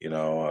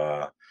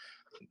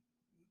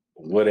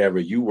 whatever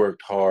you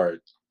worked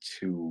hard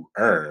to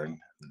earn,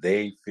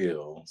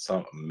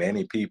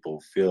 many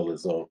people feel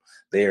as though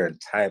they are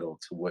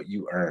entitled to what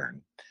you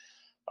earn.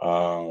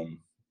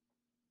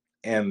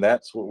 And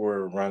that's what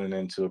we're running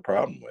into a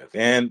problem with.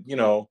 And,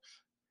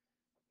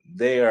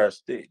 they are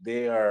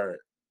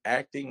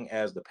acting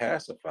as the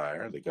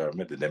pacifier, the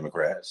government, the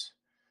Democrats,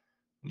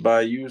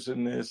 by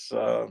using this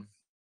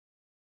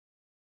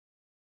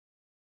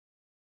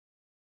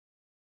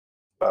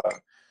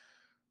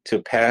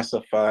to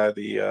pacify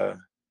the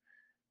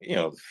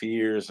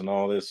fears and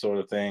all this sort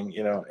of thing,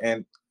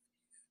 and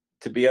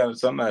to be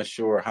honest, I'm not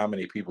sure how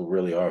many people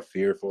really are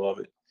fearful of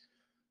it.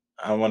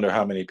 I wonder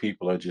how many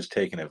people are just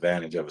taking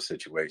advantage of a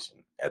situation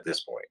at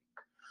this point.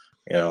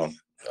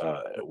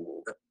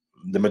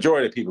 The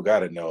majority of people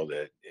got to know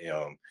that,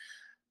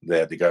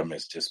 that the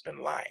government's just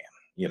been lying,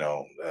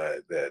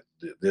 that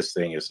this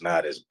thing is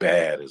not as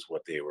bad as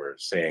what they were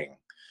saying,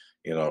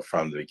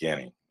 from the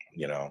beginning,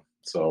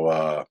 so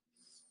I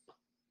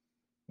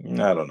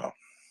don't know.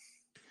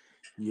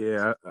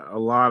 Yeah, a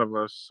lot of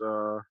us,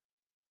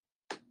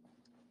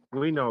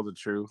 we know the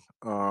truth.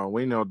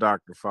 We know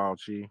Dr.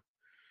 Fauci.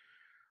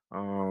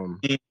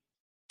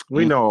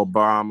 We know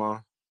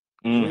Obama.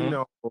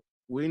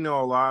 We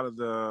know a lot of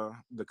the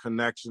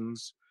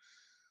connections.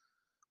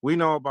 We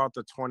know about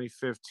the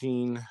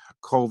 2015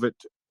 COVID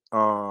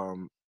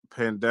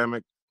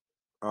pandemic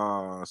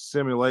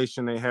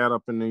simulation they had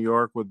up in New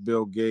York with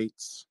Bill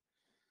Gates.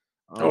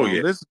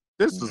 This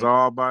is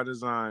all by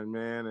design,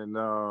 man, and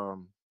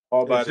all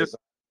by it's just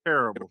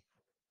terrible.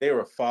 They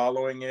were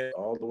following it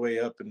all the way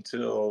up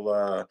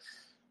until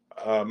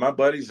my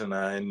buddies and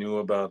I knew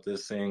about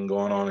this thing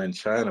going on in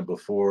China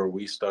before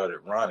we started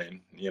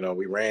running.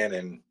 We ran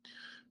in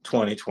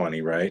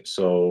 2020, right?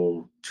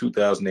 So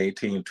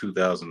 2018,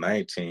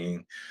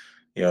 2019,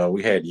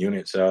 we had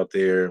units out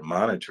there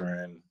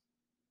monitoring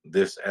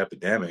this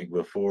epidemic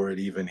before it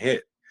even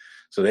hit.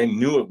 So they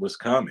knew it was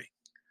coming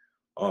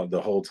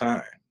the whole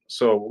time.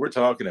 So what we're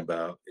talking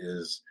about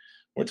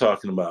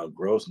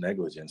gross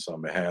negligence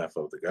on behalf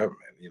of the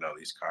government,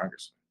 these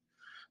congressmen.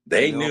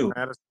 They knew.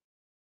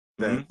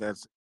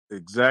 That's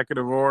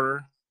Executive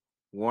Order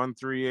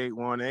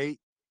 13818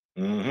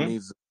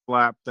 needs to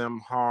slap them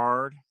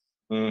hard,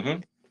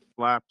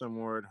 slap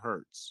them where it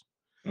hurts.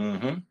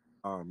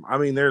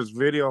 There's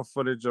video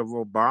footage of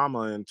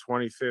Obama in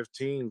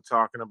 2015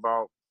 talking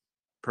about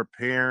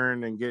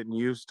preparing and getting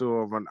used to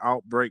of an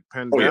outbreak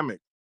pandemic.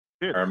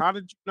 How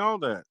did you know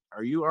that?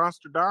 Are you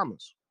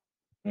Nostradamus?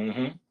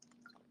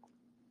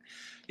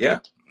 Yeah.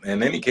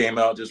 And then he came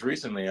out just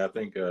recently, I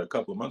think a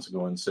couple of months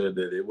ago, and said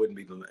that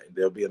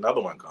there'll be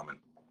another one coming.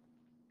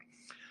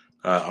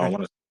 I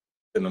want to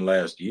say in the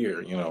last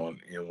year,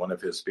 in one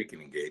of his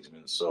speaking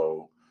engagements.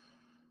 So,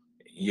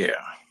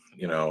 yeah,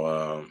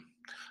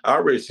 I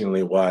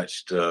recently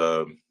watched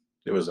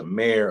there was a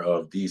mayor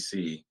of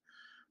DC,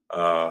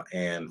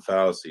 and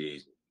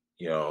Fauci,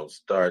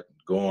 start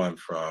going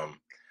from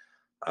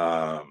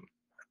um,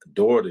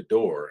 door to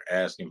door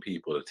asking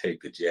people to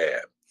take the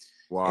jab.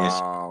 And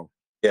Wow.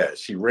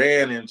 she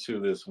ran into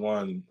this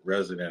one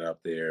resident up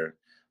there.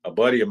 A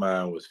buddy of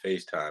mine was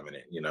FaceTiming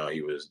it.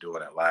 He was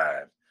doing it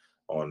live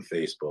on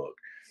Facebook.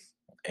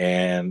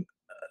 And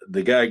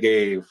the guy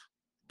gave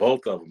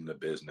both of them the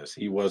business.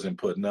 He wasn't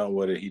putting up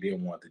with it. He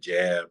didn't want the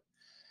jab.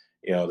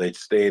 They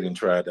stayed and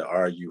tried to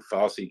argue.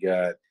 Fauci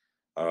got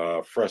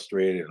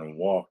frustrated and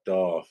walked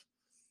off.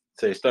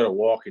 So they started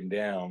walking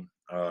down,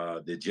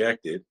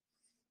 dejected.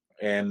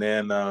 And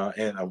then,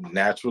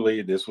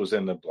 naturally, this was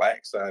in the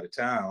black side of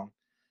town,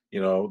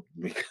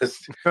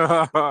 because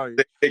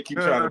they keep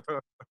trying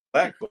to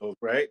black folks,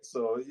 right?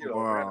 So,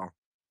 Wow.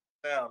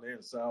 down there in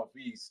the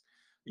Southeast,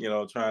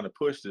 trying to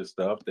push this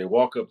stuff. They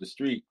walk up the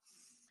street,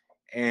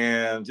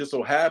 and just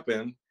so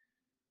happened,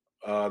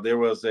 there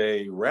was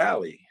a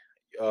rally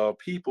of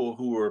people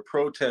who were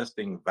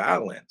protesting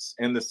violence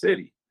in the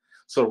city.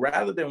 So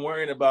rather than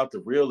worrying about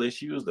the real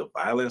issues, the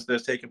violence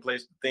that's taking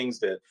place, the things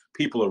that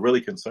people are really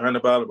concerned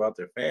about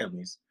their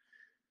families,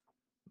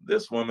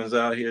 this woman's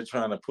out here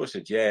trying to push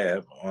a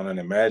jab on an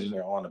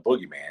imaginary, on a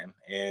boogeyman,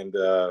 and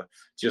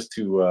just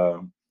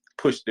to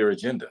push their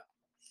agenda,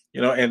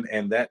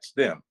 and that's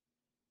them,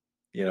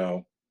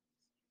 They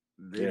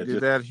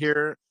did that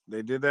here.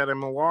 They did that in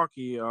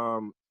Milwaukee.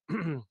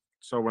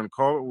 So when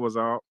COVID was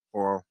out,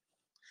 or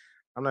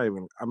I'm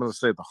going to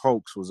say the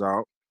hoax was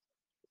out,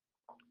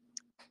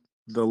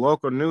 the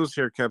local news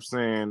here kept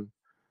saying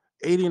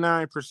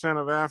 89%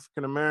 of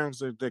African Americans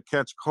that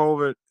catch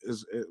COVID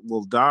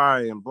will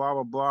die, and blah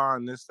blah blah,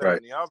 and this, that,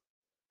 right. and the other.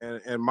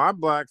 And my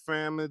black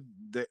family,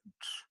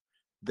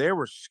 they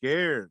were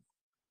scared.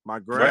 My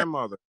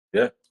grandmother,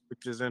 right.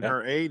 which is in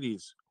her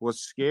 80s, was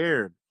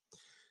scared.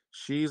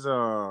 She's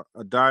a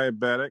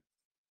diabetic.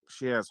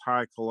 She has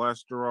high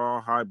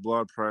cholesterol, high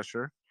blood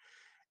pressure,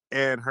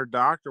 and her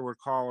doctor would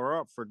call her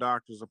up for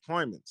doctor's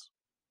appointments.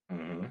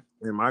 Mm-hmm.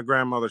 And my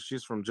grandmother,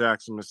 she's from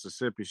Jackson,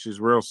 Mississippi. She's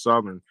real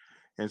Southern.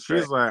 And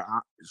she's like,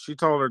 she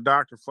told her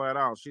doctor flat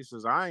out, she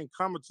says, I ain't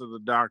coming to the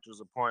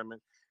doctor's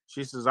appointment.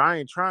 She says, I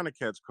ain't trying to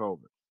catch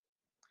COVID.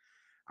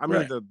 I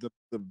mean,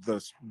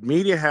 the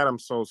media had them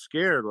so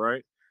scared,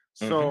 right?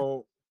 Mm-hmm.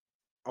 So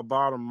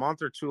about a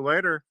month or two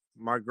later,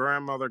 my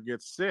grandmother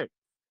gets sick.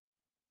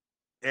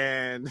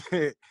 And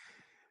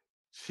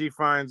she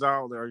finds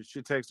out, or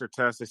she takes her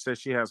test, they say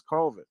she has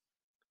COVID.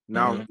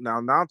 Now,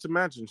 not to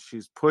mention,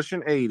 she's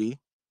pushing 80.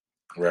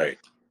 Right.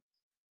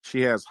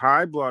 She has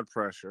high blood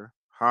pressure,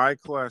 high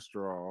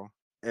cholesterol,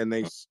 and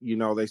they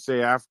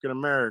say African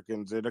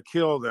Americans, it'll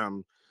kill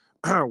them.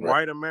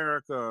 White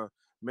America,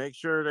 make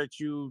sure that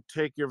you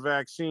take your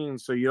vaccine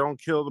so you don't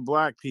kill the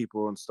black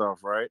people and stuff,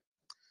 right?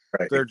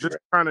 They're just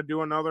trying to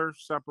do another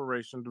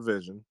separation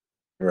division.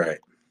 Right.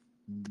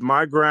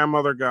 My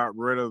grandmother got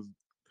rid of,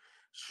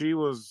 she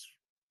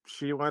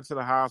went to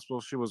the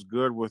hospital, she was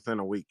good within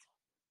a week.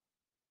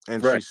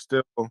 And she's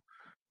still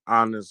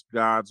on this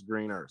God's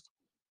green earth.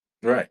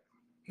 Right.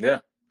 Yeah.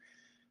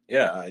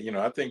 Yeah.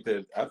 I think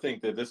that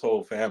this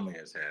whole family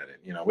has had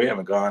it. We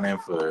haven't gone in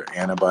for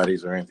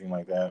antibodies or anything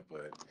like that,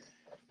 but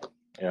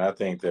I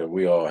think that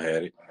we all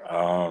had it.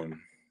 I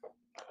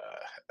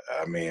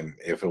mean,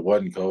 if it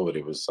wasn't COVID,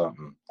 it was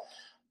something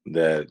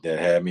that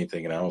had me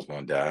thinking I was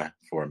going to die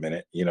for a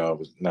minute. It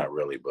was not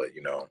really, but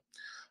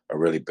a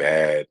really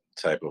bad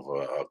type of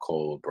a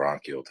cold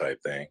bronchial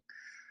type thing.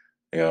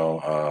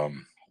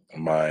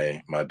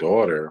 My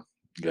daughter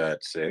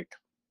got sick,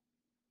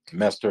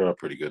 messed her up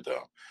pretty good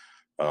though.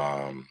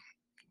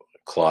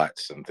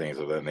 Clots and things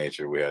of that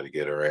nature. We had to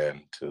get her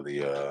in to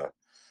the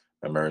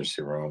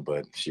emergency room,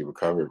 but she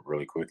recovered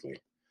really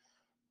quickly.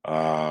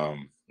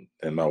 And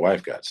my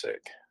wife got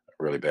sick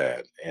really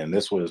bad. And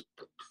this was,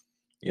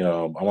 I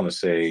want to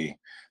say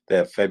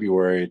that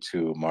February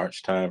to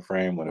March time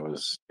frame when it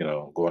was,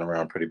 going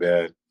around pretty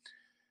bad.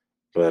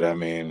 But I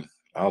mean,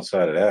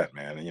 outside of that,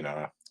 man,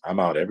 I'm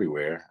out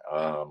everywhere.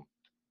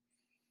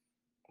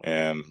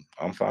 And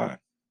I'm fine,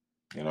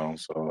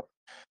 so,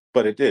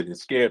 but it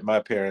scared my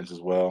parents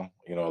as well.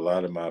 A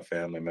lot of my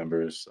family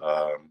members,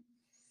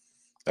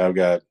 I've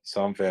got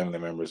some family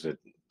members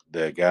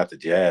that got the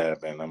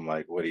jab, and I'm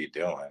like, what are you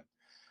doing?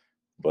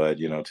 But,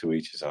 to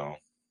each his own.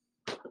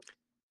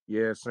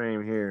 Yeah,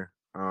 same here.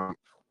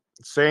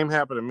 Same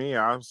happened to me.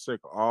 I was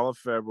sick all of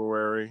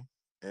February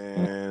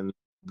and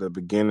the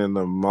beginning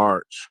of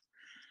March.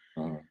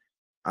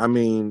 I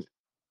mean,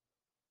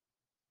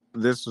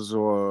 this was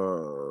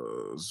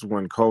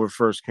when COVID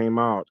first came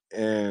out,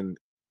 and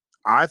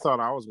I thought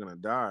I was gonna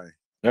die.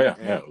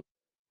 Yeah.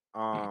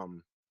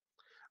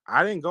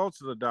 I didn't go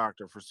to the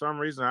doctor for some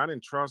reason. I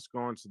didn't trust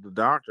going to the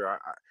doctor.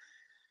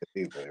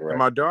 Right.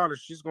 My daughter,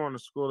 she's going to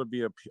school to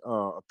be a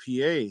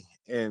PA,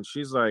 and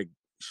she's like,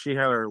 she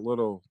had her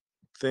little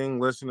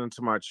thing listening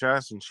to my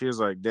chest, and she was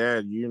like,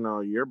 Dad,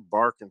 you're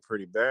barking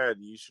pretty bad.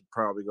 You should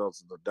probably go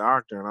to the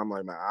doctor. And I'm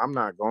like, man, I'm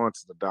not going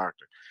to the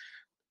doctor.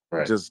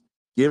 Right. Just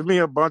give me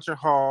a bunch of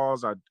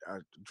Halls. I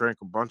drank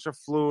a bunch of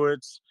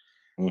fluids,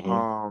 Mm-hmm.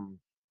 Um,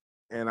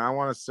 and I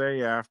want to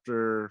say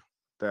after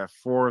that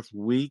fourth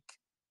week,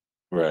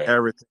 Right.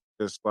 everything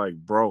just like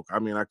broke. I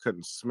mean, I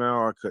couldn't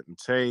smell, I couldn't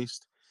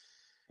taste,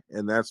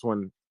 and that's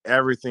when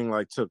everything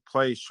like took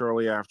place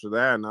shortly after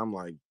that. And I'm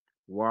like,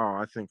 wow,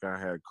 I think I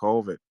had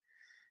COVID.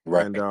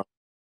 And Right.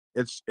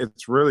 it's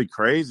really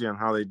crazy on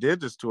how they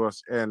did this to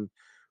us. And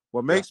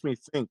what Yeah. makes me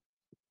think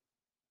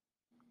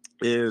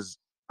is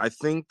I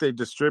think they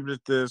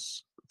distributed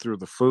this through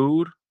the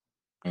food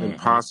and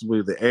Mm-hmm.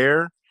 possibly the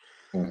air.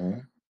 Mm-hmm.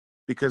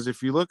 Because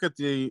if you look at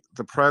the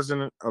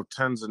president of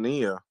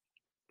Tanzania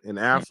in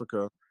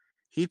Africa,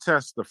 he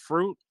tests the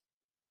fruit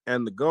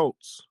and the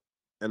goats,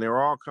 and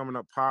they're all coming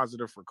up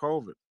positive for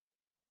COVID.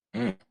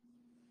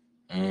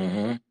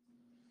 Mm-hmm.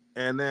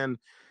 And then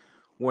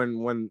when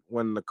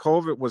the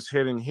COVID was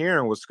hitting here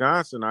in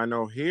Wisconsin, I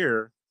know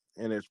here,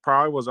 and it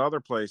probably was other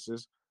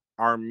places,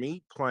 our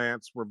meat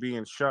plants were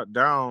being shut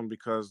down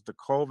because the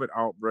COVID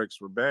outbreaks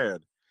were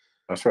bad.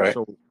 That's right.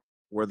 So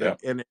were they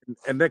Yeah.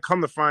 and they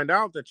come to find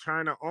out that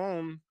China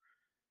owned,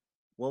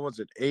 what was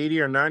it, 80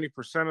 or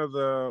 90% of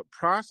the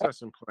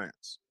processing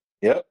plants.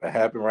 Yep, it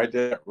happened right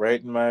there,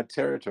 right in my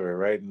territory,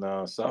 right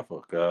in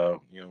Suffolk.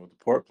 With the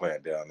pork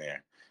plant down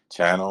there.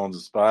 China owns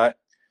the spot.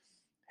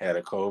 Had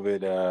a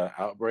COVID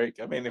outbreak.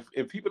 I mean,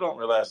 if people don't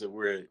realize that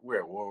we're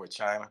at war with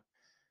China,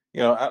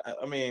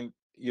 I mean,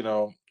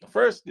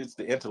 first it's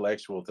the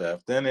intellectual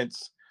theft, then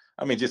it's,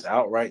 I mean, just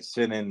outright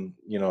sending,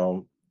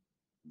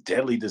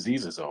 deadly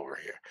diseases over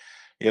here.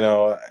 You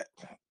know,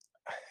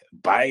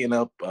 buying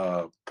up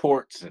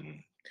ports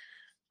and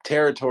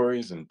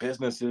territories and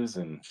businesses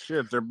and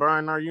Shit, they're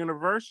buying our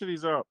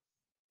universities up.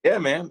 yeah,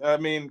 man. I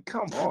mean,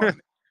 come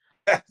on.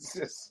 That's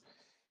just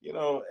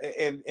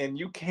and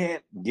you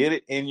can't get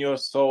it in your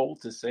soul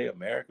to say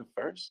America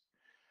first.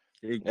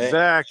 And,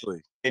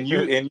 Exactly.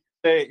 you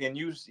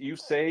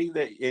say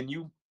that, and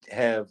you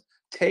have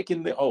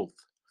taken the oath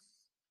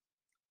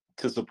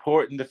to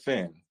support and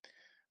defend,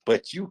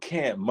 but you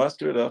can't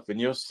muster it up in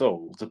your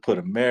soul to put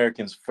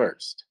Americans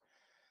first.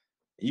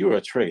 You're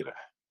a traitor.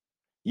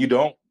 You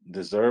don't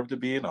deserve to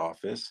be in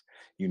office.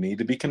 You need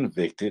to be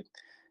convicted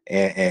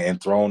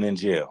and thrown in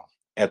jail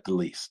at the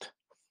least.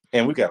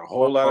 And we got a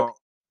whole lot of Well,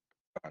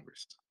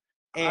 Congress.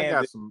 I And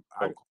got some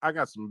I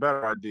got some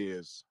better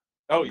ideas.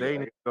 oh They yeah,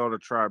 need to go to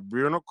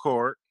tribunal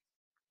court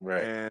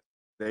right. and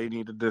they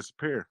need to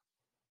disappear.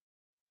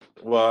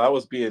 Well, I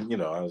was I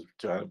was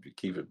trying to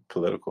keep it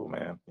political,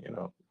 man.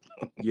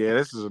 Yeah,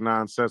 this is a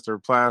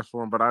non-sensitive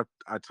platform, but I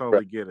Right.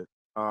 totally get it.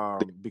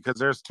 Because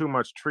there's too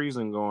much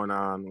treason going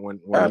on when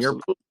you're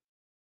Absolutely.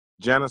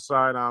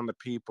 genocide on the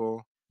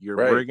people, you're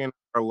Right. rigging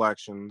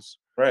elections,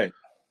 Right.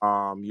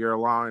 you're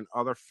allowing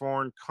other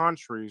foreign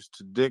countries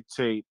to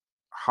dictate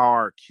how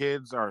our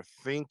kids are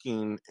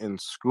thinking in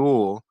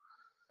school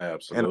and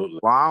Absolutely.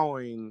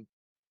 allowing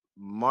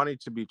money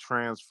to be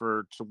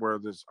transferred to where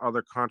this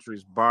other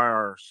countries buy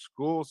our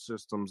school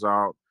systems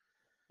out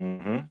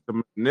Mm-hmm.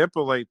 to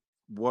manipulate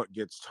what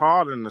gets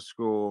taught in the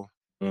school.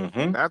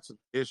 Mm-hmm. That's an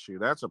issue.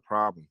 That's a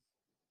problem.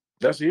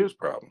 That's a huge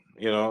problem.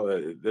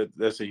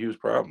 That's a huge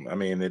problem. I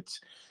mean, it's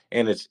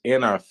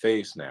in our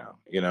face now.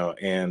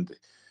 And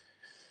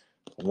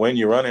when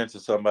you run into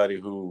somebody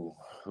who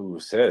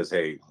says,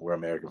 "Hey, we're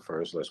American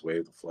first. Let's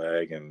wave the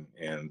flag and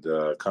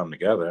come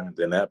together,"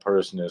 then that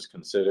person is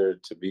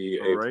considered to be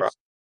A race.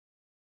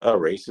 a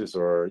racist,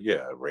 or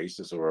yeah, a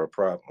racist or a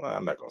problem. Well,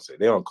 I'm not gonna say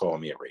they don't call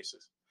me a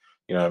racist.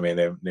 You know what I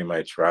mean? They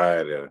might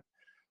try to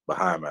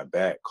behind my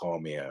back call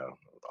me a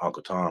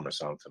Uncle Tom or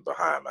something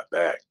behind my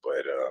back,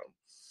 but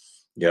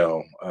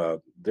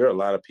there are a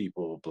lot of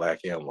people, black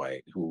and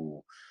white,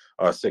 who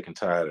are sick and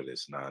tired of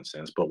this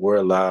nonsense. But we're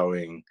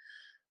allowing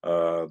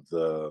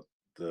the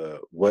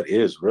what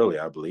is really,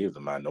 I believe, the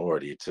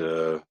minority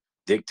to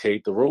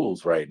dictate the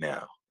rules right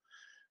now.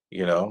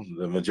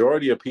 The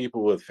majority of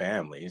people with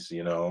families,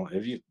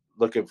 if you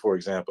look at, for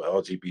example,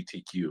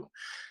 LGBTQ,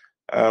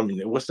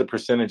 what's the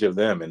percentage of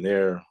them? And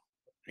they're,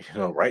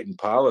 writing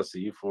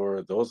policy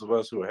for those of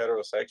us who are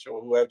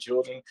heterosexual, who have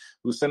children,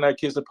 who send our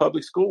kids to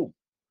public school.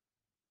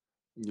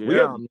 We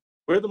are, Yeah.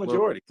 we're the Look,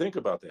 majority. Think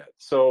about that.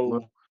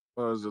 look,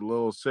 So, as a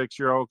little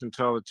 6-year-old can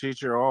tell the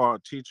teacher, "Oh,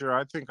 teacher,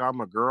 I think I'm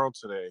a girl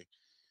today,"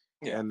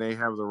 yeah, and they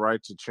have the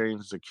right to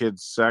change the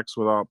kid's sex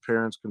without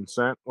parents'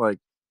 consent. Like,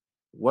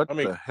 what I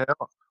mean, the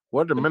hell?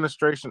 What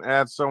administration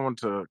adds someone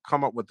to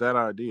come up with that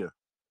idea?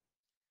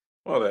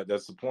 well,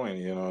 that's the point.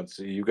 It's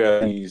you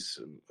got these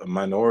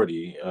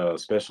minority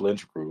special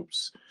interest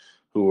groups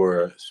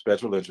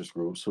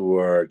who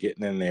are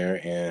getting in there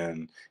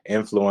and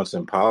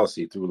influencing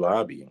policy through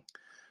lobbying.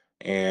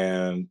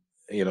 And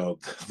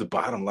the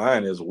bottom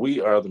line is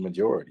we are the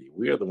majority.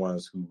 We are the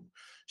ones who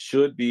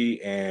should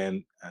be,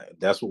 and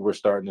that's what we're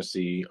starting to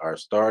see, are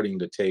starting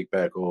to take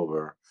back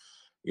over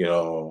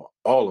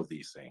all of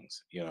these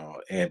things,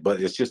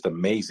 but it's just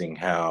amazing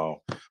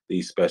how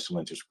these special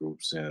interest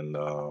groups and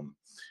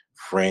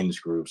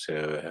fringe groups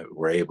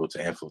were able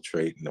to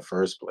infiltrate in the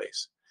first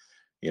place,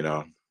 you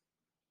know.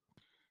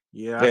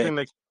 Yeah, I And,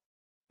 think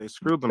they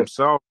screwed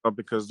themselves up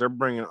because they're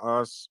bringing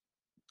us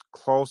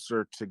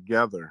closer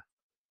together.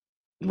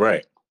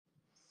 Right.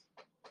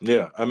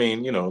 Yeah. I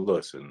mean,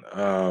 listen,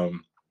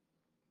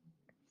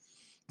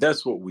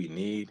 that's what we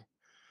need.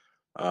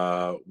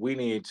 We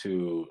need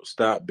to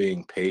stop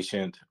being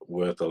patient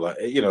with a lot.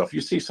 If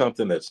you see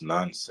something that's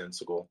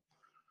nonsensical,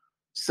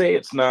 say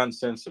it's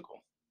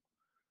nonsensical.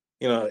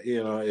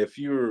 If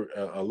you're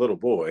a little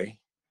boy,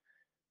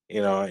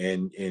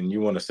 and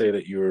you want to say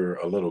that you're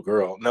a little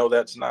girl, no,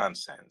 that's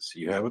nonsense.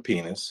 You have a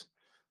penis.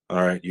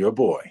 All right. You're a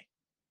boy.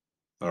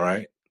 All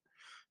right.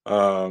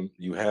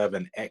 You have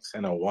an X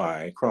and a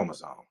Y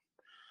chromosome.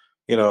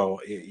 You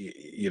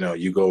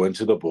go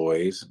into the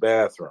boys'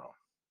 bathroom.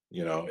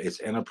 It's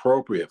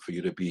inappropriate for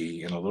you to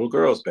be in a little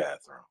girl's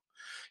bathroom.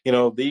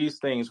 These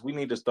things we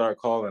need to start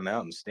calling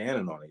out and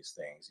standing on these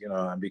things.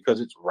 And because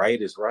it's right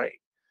is right.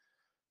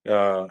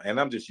 And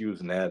I'm just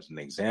using that as an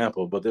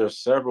example, but there are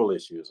several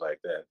issues like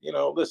that.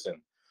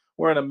 Listen,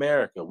 we're in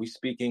America. We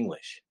speak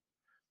English.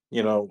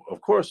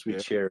 Of course we Yeah,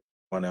 share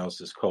someone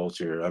else's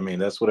culture. I mean,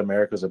 that's what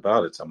America's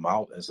about. It's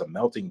a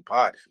melting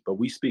pot, but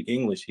we speak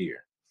English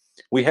here.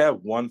 We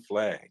have one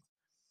flag.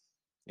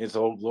 It's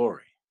Old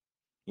Glory.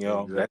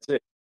 exactly. That's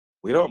it.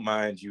 We don't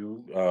mind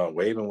you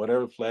waving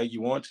whatever flag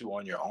you want to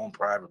on your own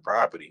private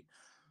property,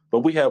 but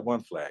we have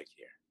one flag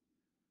here.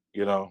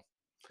 So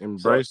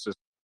Embrace it.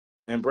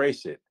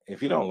 embrace it.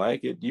 If you don't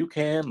like it, you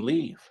can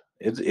leave.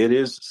 It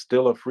is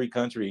still a free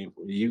country.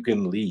 You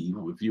can leave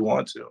if you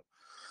want to.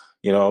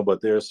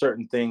 But there are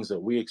certain things that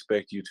we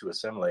expect you to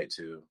assimilate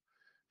to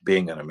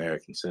being an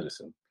American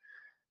citizen.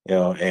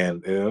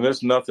 And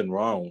there's nothing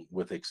wrong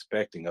with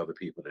expecting other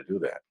people to do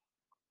that.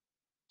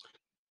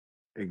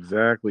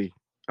 Exactly.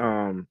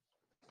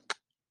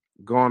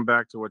 Going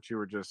back to what you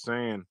were just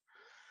saying,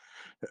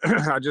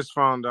 I just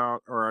found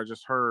out, or I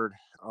just heard,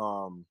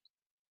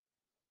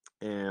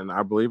 and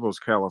I believe it was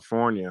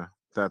California,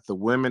 that the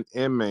women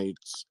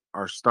inmates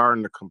are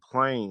starting to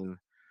complain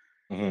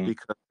Mm-hmm.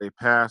 because they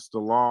passed a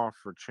law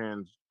for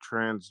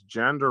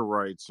transgender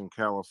rights in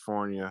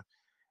California,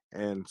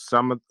 and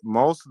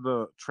most of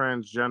the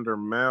transgender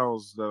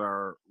males that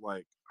are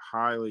like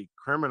highly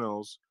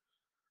criminals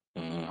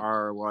Mm-hmm.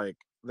 are like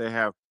they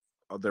have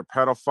they're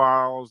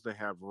pedophiles, they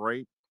have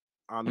rape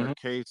on their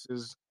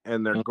cases,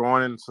 and they're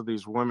going into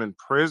these women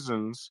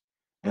prisons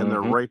and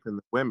they're Mm-hmm. raping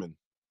the women.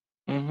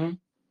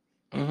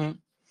 Mm-hmm. Mm-hmm.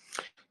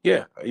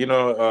 Yeah,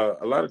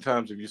 a lot of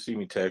times if you see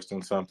me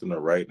texting something or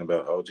writing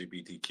about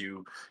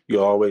LGBTQ,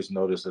 you always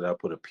notice that I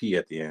put a P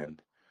at the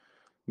end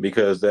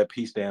because that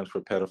P stands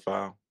for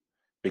pedophile.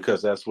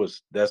 Because that's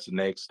the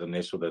next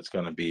initial that's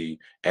going to be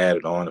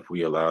added on if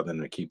we allow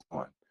them to keep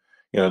on.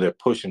 They're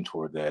pushing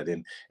toward that,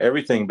 and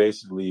everything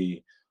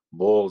basically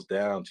boils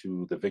down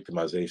to the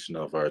victimization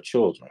of our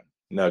children.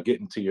 Now,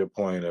 getting to your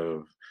point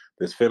of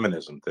this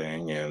feminism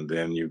thing, and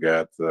then you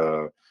got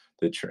the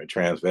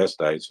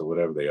transvestites or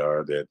whatever they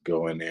are that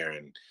go in there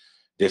and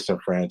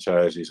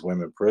disenfranchise these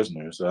women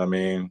prisoners. I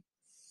mean,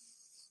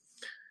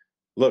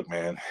 look,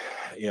 man,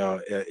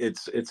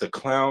 it's a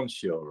clown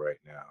show right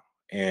now,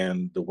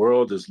 and the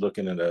world is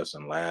looking at us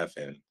and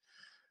laughing.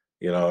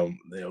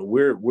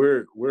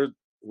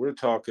 We're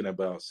talking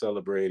about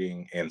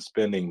celebrating and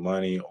spending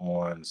money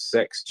on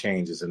sex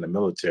changes in the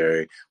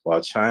military while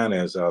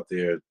China is out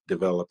there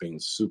developing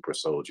super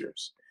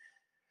soldiers.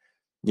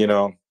 You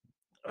know,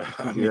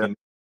 I Yeah, mean,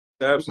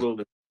 it's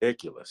absolutely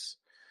ridiculous.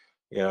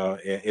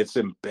 It's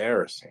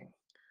embarrassing.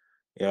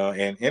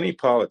 And any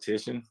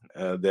politician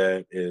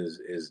that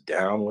is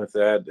down with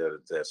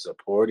that's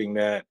supporting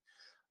that,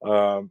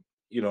 um,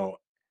 you know,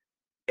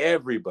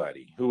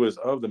 everybody who is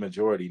of the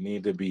majority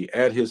need to be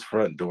at his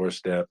front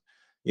doorstep,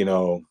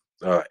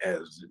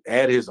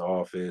 at his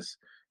office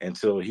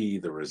until he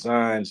either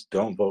resigns.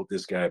 Don't vote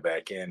this guy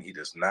back in. He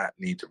does not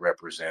need to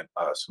represent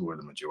us who are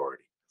the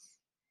majority.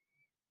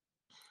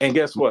 And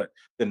guess what?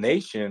 The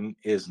nation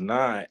is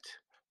not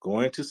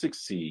going to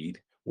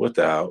succeed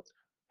without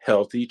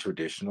healthy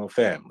traditional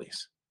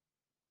families.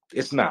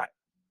 It's not.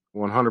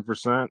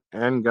 100%,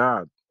 and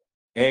God.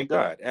 And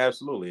God,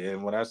 absolutely.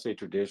 And when I say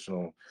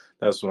traditional,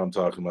 that's what I'm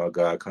talking about.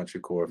 God, country,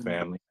 core,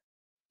 family.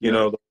 You Yep,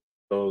 know,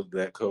 those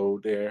that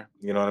code there.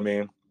 You know what I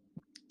mean?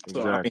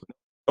 So I mean, exactly.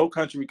 no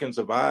country can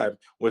survive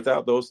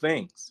without those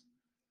things.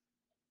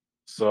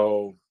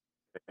 So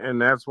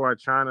And that's why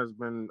China's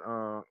been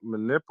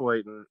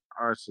manipulating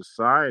our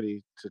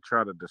society to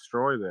try to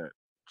destroy that.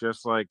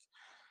 Just like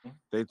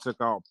they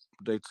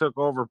they took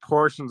over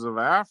portions of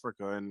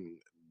Africa, and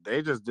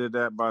they just did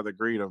that by the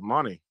greed of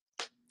money.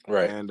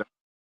 right. And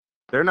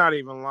they're not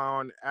even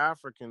allowing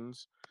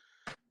Africans.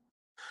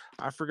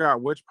 I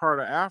forgot which part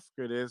of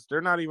Africa it is.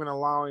 They're not even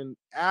allowing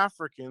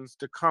Africans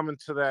to come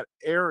into that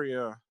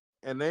area,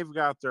 and they've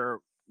got their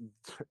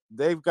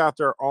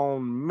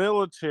own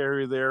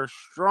military there,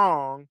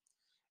 strong,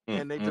 Mm,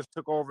 and they mm, just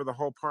took over the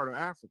whole part of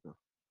Africa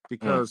mm,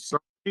 because some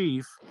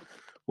chief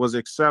was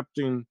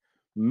accepting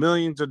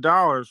millions of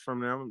dollars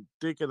from them,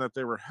 thinking that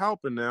they were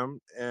helping them,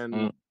 and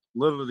mm.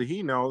 little did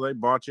he know they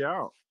bought you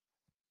out.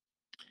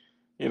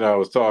 I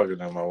was talking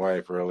to my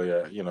wife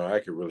earlier. I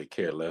could really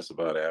care less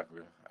about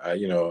Africa.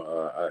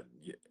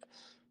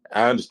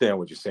 I understand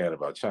what you're saying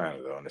about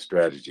China, though, and the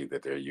strategy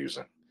that they're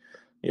using.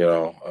 You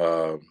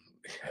know,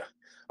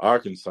 our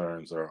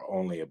concerns are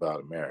only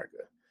about America.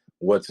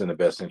 What's in the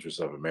best interest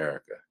of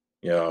America?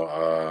 You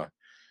know,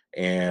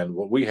 and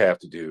what we have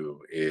to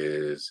do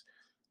is,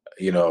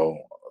 you know,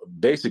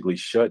 basically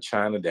shut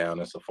China down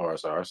insofar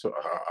as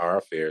our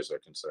affairs are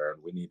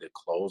concerned. We need to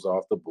close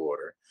off the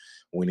border.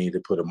 We need to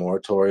put a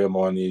moratorium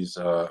on these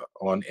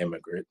on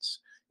immigrants.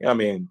 I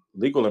mean,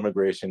 legal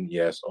immigration,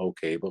 yes,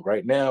 okay, but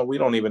right now we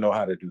don't even know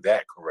how to do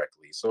that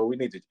correctly. So we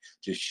need to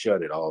just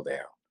shut it all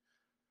down.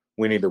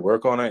 We need to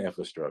work on our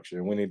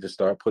infrastructure. We need to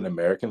start putting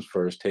Americans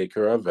first, take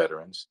care of our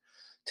veterans,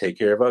 take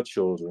care of our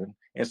children,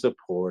 and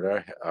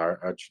support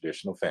our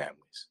traditional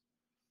families.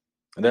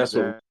 And that's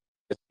what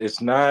Exactly.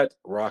 it's not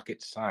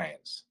rocket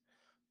science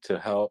to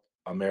help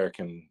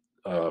American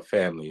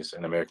families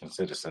and American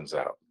citizens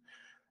out.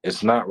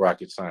 It's not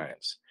rocket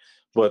science.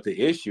 But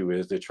the issue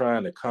is they're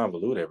trying to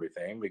convolute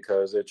everything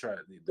because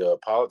the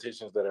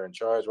politicians that are in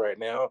charge right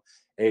now,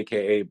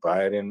 aka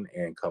Biden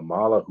and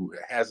Kamala, who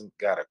hasn't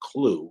got a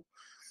clue.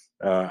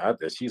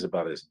 She's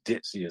about as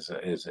ditzy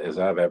as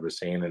I've ever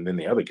seen, and then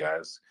the other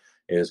guys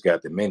has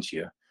got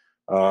dementia.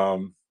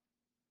 You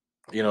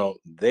know,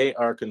 they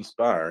are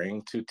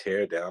conspiring to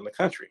tear down the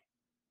country.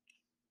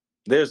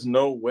 There's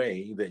no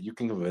way that you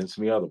can convince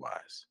me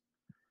otherwise.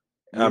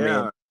 I mean,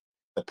 Yeah.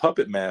 the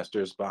puppet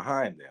masters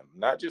behind them,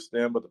 not just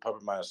them, but the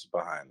puppet masters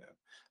behind them.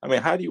 I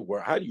mean, how do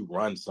you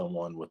run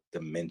someone with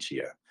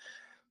dementia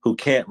who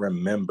can't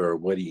remember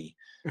what he,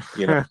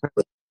 you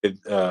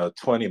know,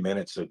 20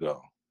 minutes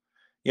ago?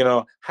 You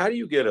know, how do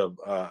you get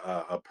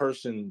a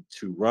person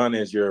to run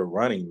as your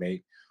running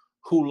mate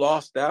who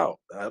lost out?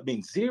 I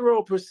mean,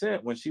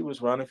 0% when she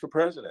was running for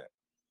president.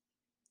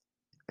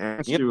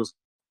 And You she was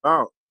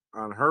out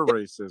on her know,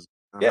 racism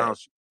and yeah, how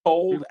she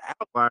cold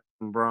out. black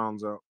and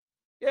browns out.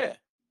 Yeah.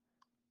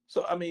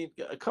 So I mean,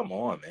 come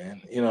on,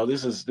 man. You know,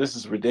 this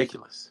is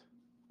ridiculous.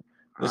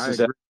 This I is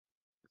agree.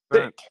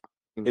 sick.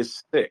 We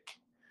It's sick.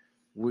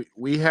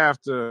 we have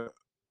to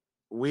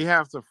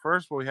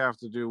first what we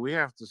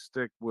have to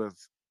stick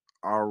with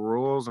our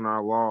rules and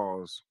our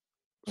laws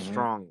Mm-hmm.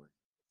 strongly.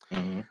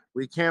 Mm-hmm.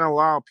 We can't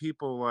allow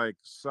people like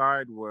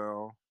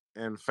Sidewell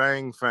and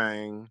Fang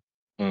Fang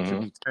to Mm-hmm.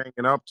 be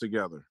taken up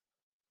together.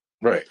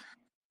 Right.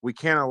 We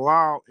can't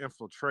allow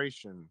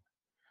infiltration.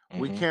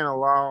 We Mm-hmm. can't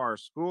allow our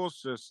school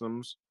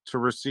systems to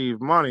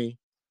receive money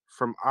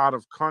from out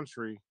of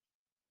country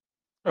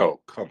Oh,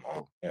 come on.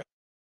 people. Yeah.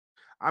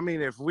 I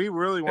mean, if we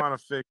really want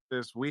to fix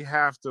this, we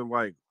have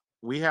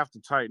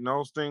to tighten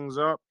those things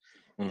up,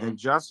 Mm-hmm. and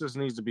justice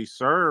needs to be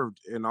served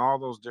in all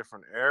those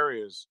different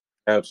areas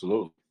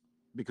Absolutely.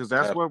 because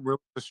that's what really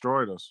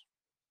destroyed us.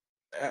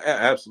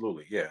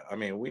 Absolutely, yeah. I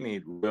mean, we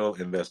need real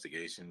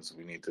investigations.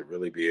 We need to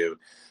really be able,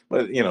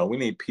 but you know, we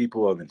need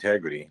people of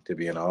integrity to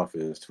be in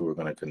office who are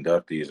going to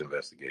conduct these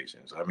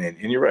investigations. I mean,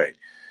 and you're right.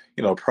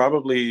 You know,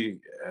 probably,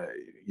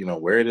 you know,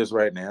 where it is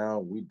right now,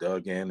 we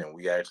dug in and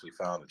we actually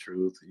found the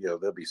truth. You know,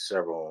 there'll be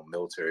several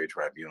military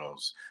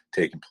tribunals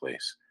taking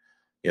place.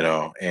 You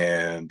know,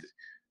 and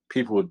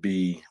people would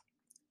be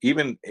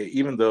even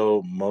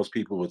though most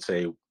people would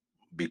say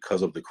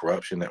because of the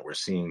corruption that we're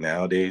seeing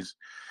nowadays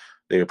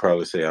they would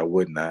probably say I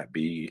would not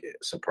be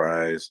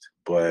surprised.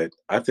 But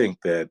I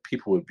think that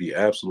people would be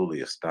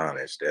absolutely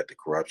astonished at the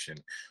corruption,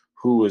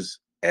 who is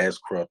as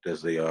corrupt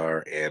as they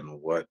are,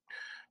 and what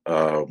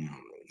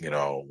you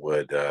know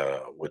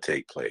would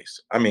take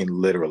place. I mean,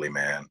 literally,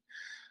 man.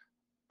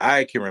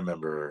 I can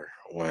remember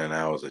when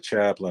I was a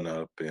chaplain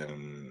up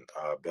in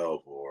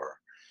Belvoir.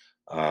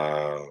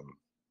 Um,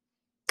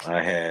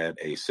 I had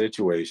a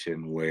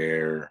situation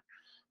where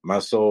my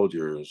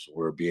soldiers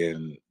were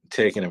being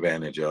taken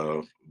advantage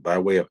of by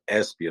way of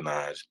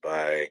espionage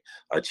by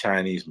a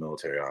Chinese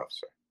military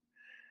officer.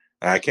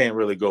 I can't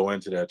really go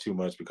into that too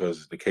much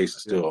because the case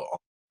is still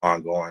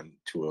ongoing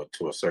to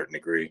a certain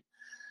degree.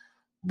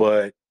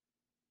 But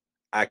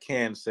I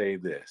can say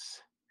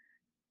this: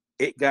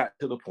 it got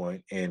to the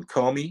point, and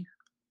Comey,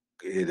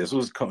 this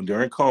was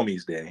during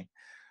Comey's day,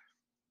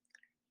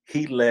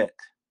 he let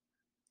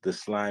the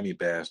slimy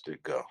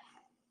bastard go.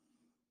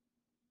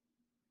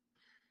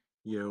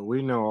 Yeah,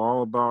 we know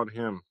all about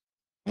him.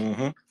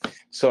 Mm-hmm.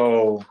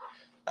 So,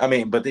 I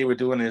mean, but they were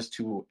doing this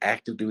to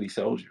active duty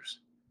soldiers.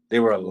 They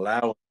were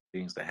allowing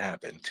things to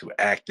happen to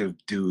active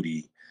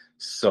duty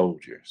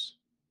soldiers.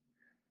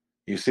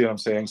 You see what I'm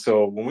saying?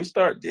 So when we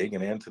start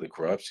digging into the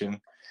corruption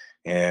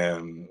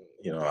and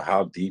you know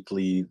how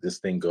deeply this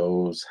thing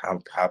goes,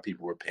 how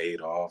people were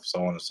paid off, so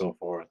on and so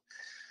forth,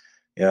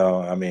 you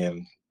know, I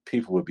mean,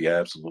 people would be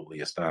absolutely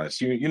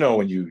astonished. You know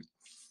when you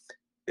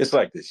it's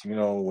like this, you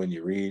know, when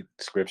you read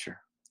scripture,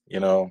 you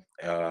know,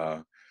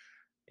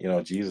 you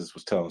know, Jesus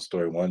was telling a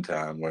story one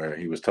time where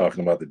he was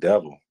talking about the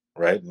devil,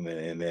 right?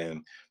 And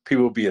then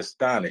people would be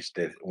astonished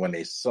that when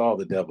they saw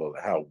the devil,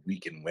 how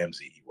weak and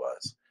whimsy he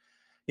was.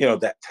 You know,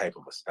 that type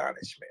of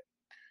astonishment.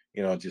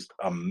 You know, just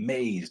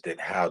amazed at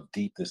how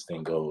deep this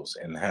thing goes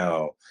and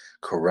how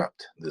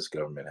corrupt this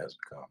government has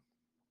become.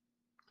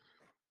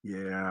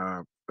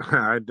 Yeah,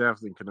 I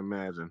definitely can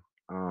imagine.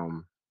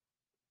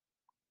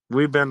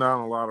 we've been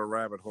down a lot of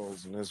rabbit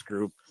holes in this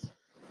group.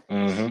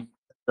 Mm-hmm.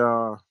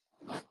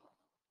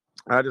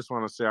 I just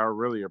want to say I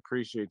really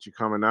appreciate you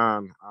coming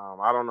on.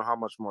 I don't know how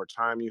much more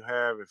time you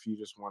have. If you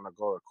just want to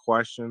go to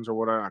questions or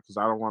whatever, because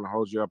I don't want to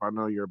hold you up. I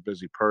know you're a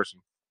busy person.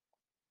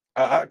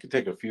 I could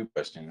take a few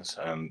questions,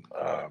 and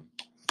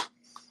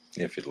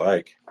if you'd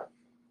like.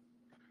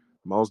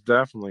 Most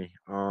definitely.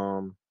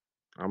 I'm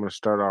going to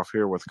start off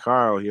here with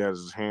Kyle. He has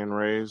his hand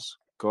raised.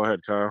 Go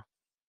ahead, Kyle.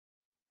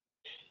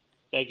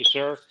 Thank you,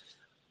 sir.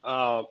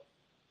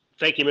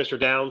 Thank you, Mr.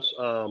 Downs.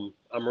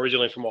 I'm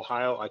originally from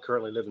Ohio. I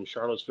currently live in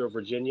Charlottesville,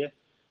 Virginia.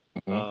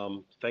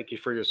 Thank you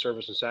for your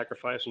service and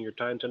sacrifice and your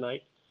time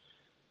tonight.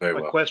 Very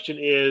My well. question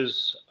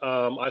is,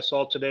 I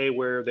saw today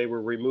where they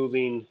were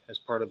removing, as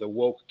part of the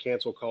woke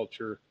cancel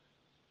culture,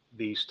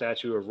 the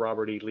statue of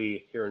Robert E.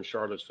 Lee here in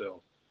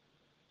Charlottesville.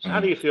 So how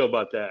do you feel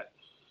about that?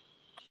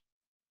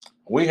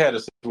 We had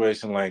a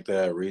situation like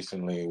that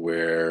recently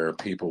where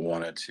people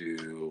wanted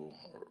to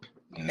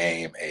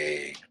rename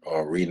a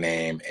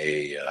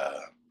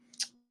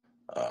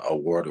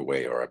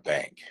waterway or a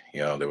bank.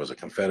 You know, there was a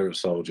Confederate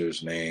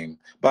soldier's name.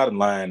 Bottom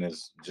line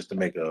is, just to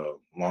make a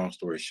long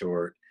story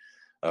short,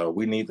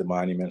 we need the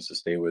monuments to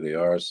stay where they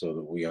are so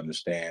that we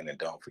understand and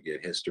don't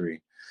forget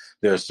history.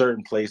 There are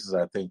certain places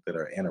I think that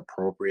are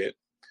inappropriate,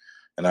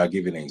 and I'll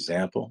give you an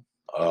example.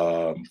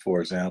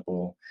 For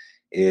example,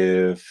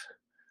 if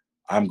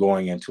I'm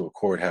going into a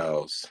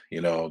courthouse,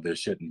 you know, there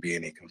shouldn't be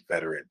any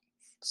Confederate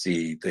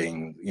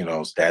thing, you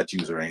know,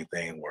 statues or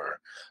anything where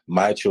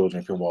my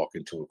children can walk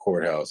into a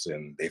courthouse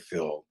and they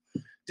feel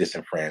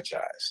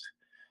disenfranchised.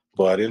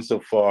 But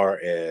insofar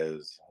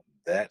as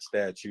that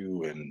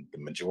statue and the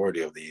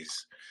majority of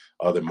these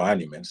other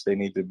monuments, they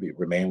need to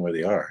remain where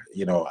they are.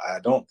 You know, I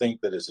don't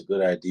think that it's a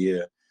good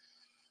idea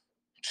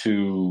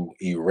to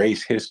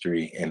erase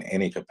history in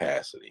any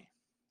capacity.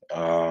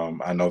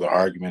 I know the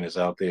argument is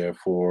out there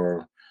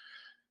for,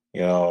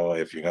 you know,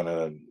 if you're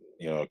gonna,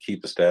 you know,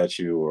 keep a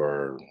statue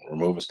or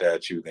remove a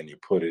statue, then you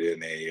put it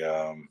in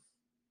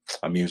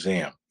a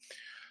museum.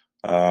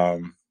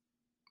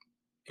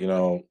 You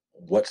know,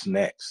 what's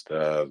next?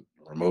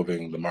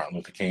 Removing the Martin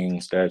Luther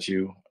King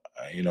statue,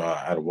 you know,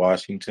 out of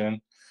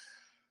Washington.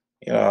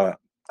 You know,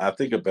 I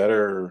think a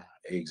better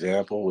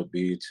example would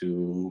be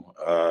to,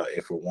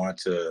 if we want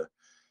to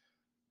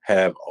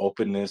have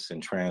openness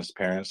and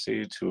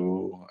transparency,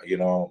 to, you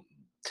know,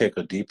 take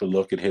a deeper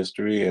look at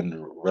history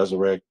and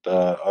resurrect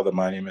other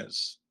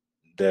monuments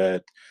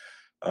that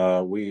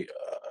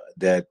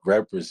that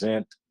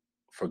represent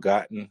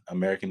forgotten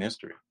American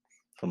history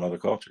from other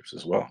cultures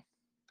as well.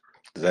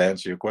 Does that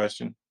answer your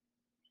question?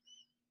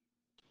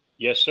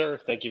 Yes, sir.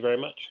 Thank you very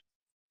much.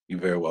 You're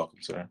very welcome,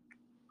 sir.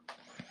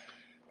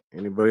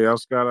 Anybody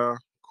else got a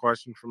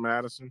question for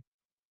Madison?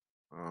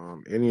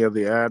 Any of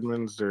the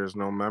admins, there's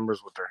no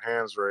members with their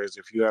hands raised.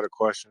 If you had a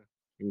question,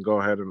 you can go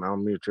ahead and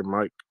unmute your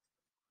mic.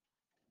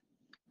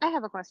 I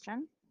have a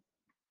question.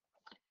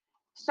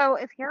 So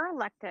if you're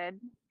elected,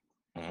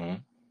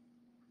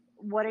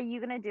 what are you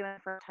going to do in the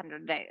first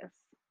 100 days?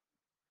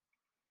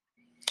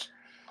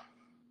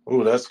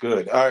 Oh, that's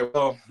good. All right.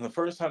 Well, the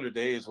first 100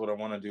 days, what I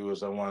want to do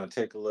is I want to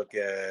take a look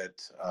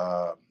at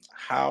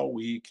how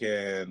we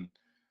can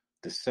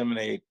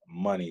disseminate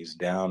monies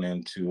down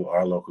into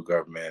our local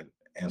government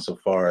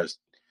insofar as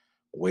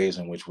ways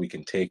in which we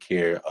can take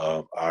care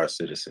of our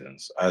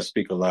citizens. I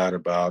speak a lot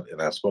about,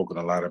 and I've spoken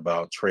a lot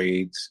about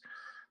trades.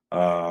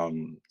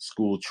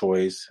 School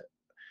choice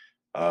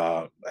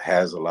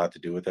has a lot to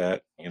do with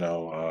that. You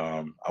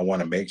know, I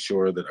want to make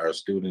sure that our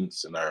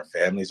students and our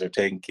families are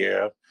taken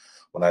care of.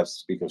 When I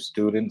speak of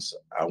students,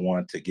 I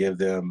want to give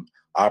them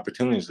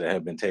opportunities that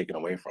have been taken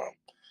away from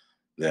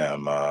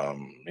them.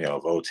 You know,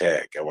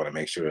 VOTEC, I want to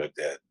make sure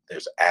that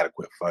there's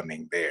adequate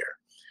funding there.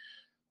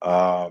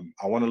 I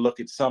want to look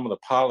at some of the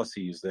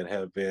policies that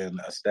have been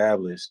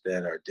established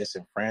that are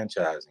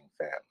disenfranchising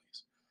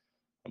families.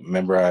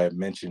 Remember, I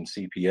mentioned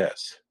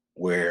CPS,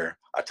 where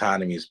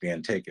autonomy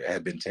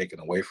had been taken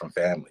away from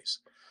families.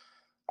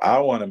 I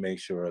want to make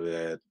sure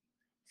that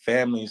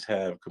families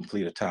have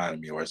complete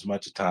autonomy, or as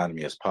much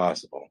autonomy as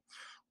possible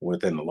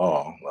within the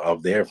law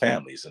of their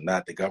families and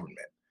not the government.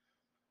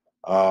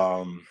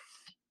 I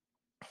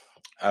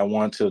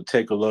want to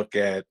take a look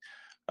at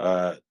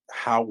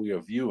how we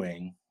are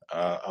viewing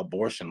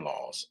abortion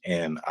laws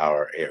in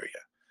our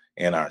area,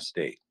 in our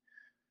state.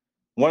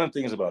 One of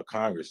the things about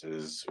Congress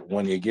is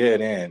when you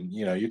get in,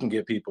 you know, you can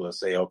get people to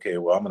say, okay,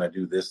 well, I'm going to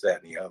do this,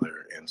 that, and the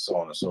other, and so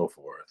on and so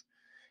forth.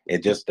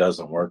 It just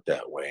doesn't work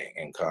that way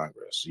in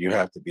Congress. You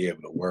have to be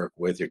able to work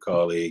with your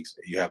colleagues.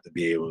 You have to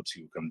be able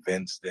to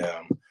convince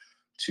them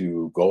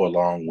to go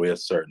along with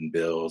certain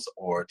bills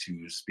or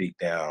to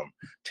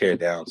tear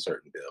down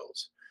certain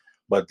bills.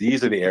 But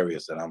these are the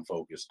areas that I'm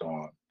focused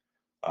on: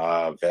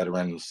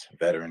 veterans,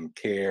 veteran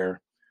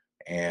care,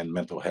 and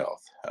mental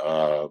health,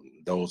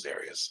 those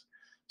areas.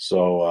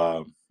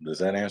 So does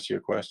that answer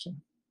your question?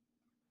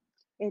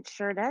 It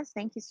sure does.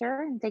 Thank you,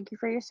 sir. And thank you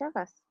for your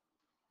service.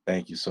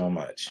 Thank you so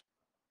much.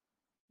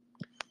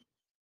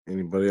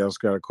 Anybody else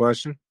got a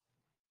question?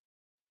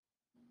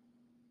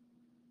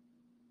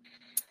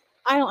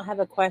 I don't have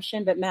a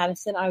question, but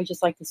Madison, I would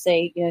just like to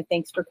say,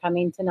 thanks for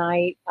coming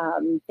tonight.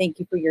 Thank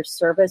you for your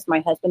service.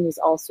 My husband is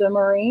also a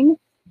Marine.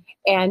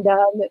 And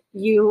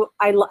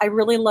I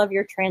really love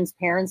your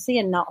transparency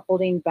and not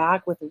holding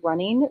back with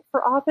running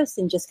for office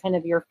and just kind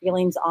of your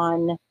feelings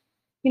on,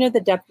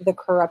 the depth of the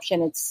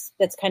corruption.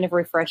 That's kind of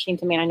refreshing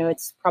to me. I know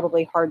it's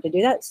probably hard to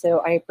do that, so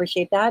I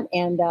appreciate that.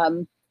 And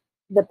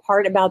the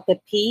part about the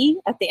P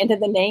at the end of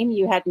the name,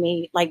 you had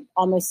me like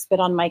almost spit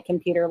on my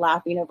computer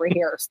laughing over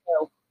here.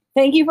 So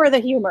thank you for the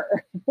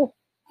humor.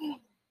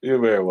 You're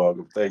very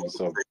welcome. Thank you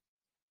so much.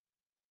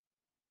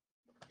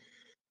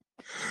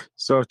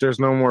 So if there's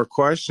no more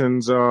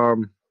questions,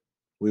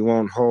 we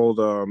won't hold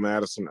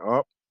Madison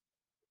up.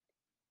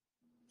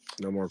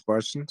 No more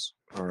questions.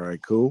 All right,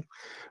 cool.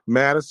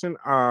 Madison,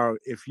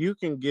 if you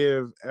can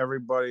give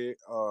everybody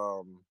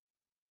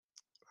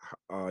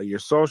your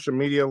social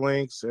media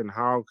links and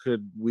how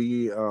could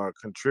we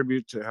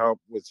contribute to help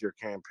with your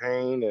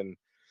campaign, and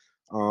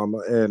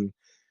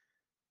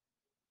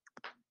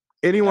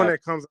anyone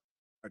that comes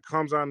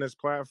on this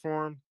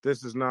platform,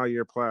 this is now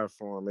your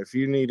platform. If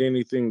you need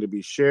anything to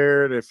be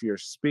shared, if you're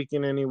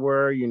speaking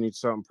anywhere, you need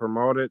something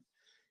promoted,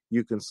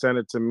 you can send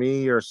it to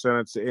me or send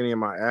it to any of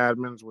my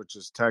admins, which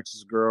is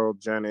Texas Girl,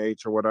 Jen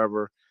H, or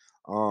whatever.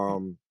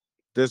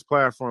 This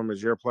platform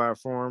is your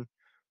platform,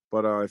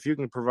 but if you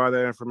can provide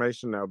that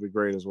information, that would be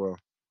great as well.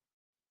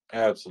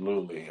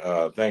 Absolutely.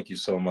 Thank you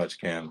so much,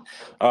 Ken.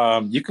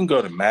 You can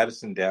go to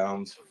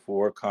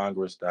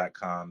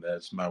MadisonDowns4Congress.com.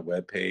 That's my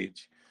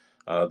webpage.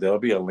 There'll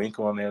be a link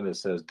on there that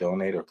says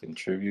donate or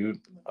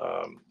contribute.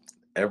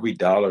 Every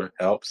dollar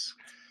helps.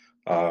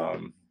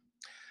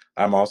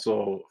 I'm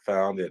also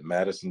found at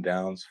Madison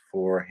Downs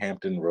for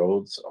Hampton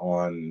Roads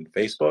on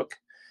Facebook.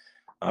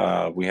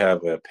 We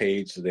have a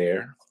page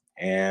there.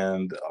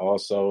 And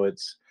also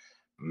it's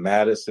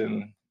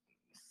Madison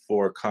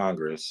for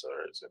Congress,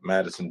 or is it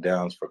Madison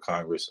Downs for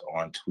Congress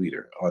on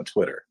Twitter.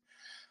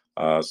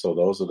 So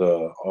those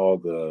are all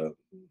the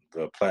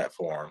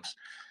platforms.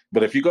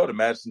 But if you go to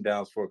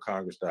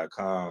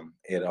MadisonDowns4Congress.com,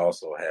 it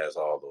also has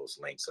all those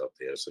links up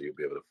there, so you'll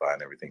be able to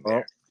find everything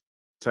there.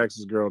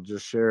 Texas Girl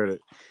just shared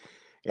it.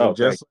 And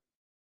just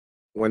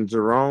when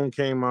Jerome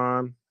came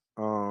on,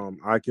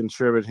 I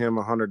contributed him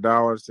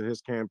 $100 to his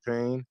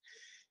campaign.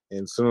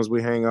 And as soon as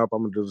we hang up,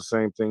 I'm going to do the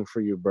same thing for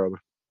you, brother.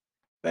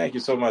 Thank you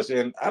so much.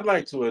 And I'd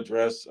like to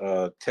address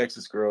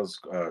Texas Girl's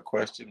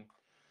question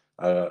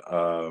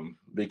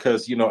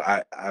because,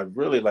 I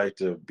really like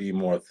to be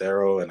more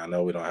thorough, and I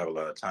know we don't have a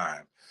lot of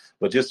time,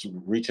 but just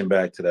reaching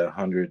back to that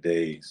 100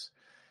 days,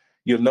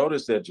 you'll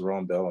notice that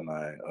Jerome Bell and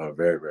I are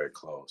very, very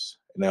close.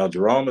 Now,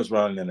 Jerome is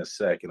running in the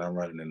second, I'm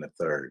running in the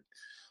third.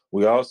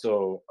 We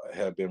also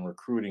have been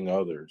recruiting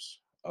others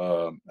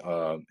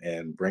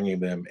and bringing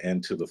them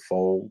into the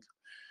fold.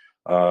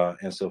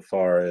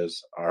 Insofar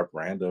as our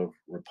brand of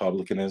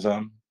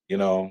republicanism,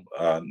 no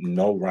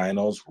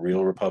rhinos,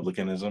 real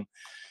republicanism,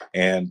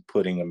 and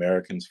putting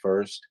Americans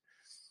first.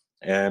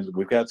 And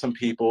we've got some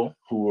people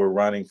who are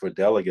running for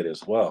delegate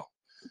as well.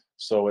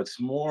 So it's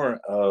more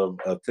of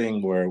a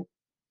thing where,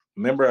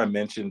 remember I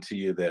mentioned to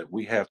you that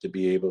we have to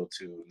be able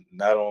to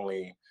not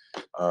only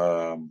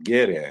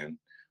get in,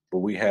 but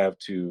we have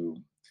to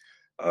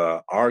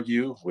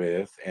argue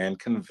with and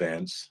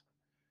convince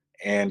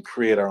and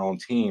create our own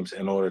teams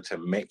in order to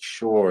make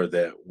sure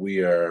that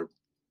we are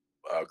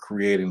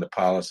creating the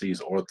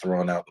policies or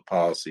throwing out the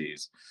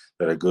policies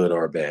that are good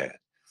or bad.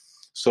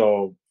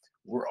 So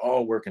we're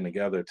all working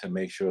together to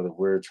make sure that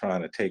we're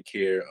trying to take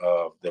care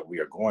of, that we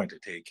are going to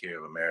take care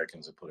of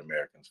Americans and put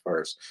Americans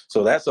first.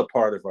 So that's a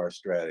part of our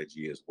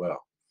strategy as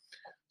well.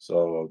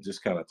 So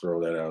just kind of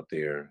throw that out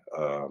there.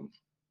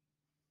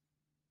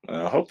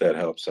 I hope that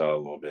helps out a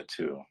little bit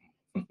too.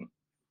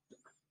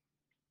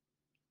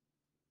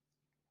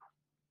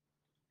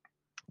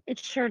 It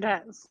sure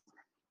does.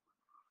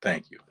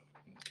 Thank you.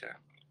 Okay.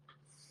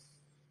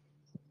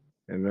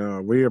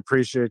 And we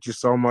appreciate you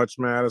so much,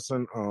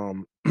 Madison.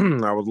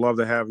 I would love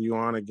to have you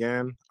on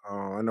again.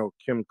 I know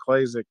Kim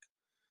Klasick,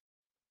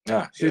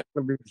 she's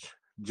going to be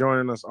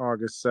joining us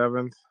August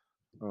 7th.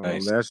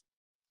 Nice.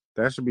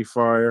 That should be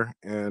fire.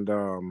 And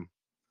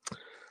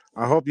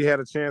I hope you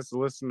had a chance to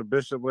listen to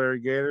Bishop Larry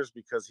Gators,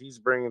 because he's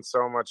bringing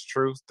so much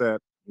truth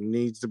that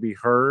needs to be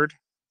heard,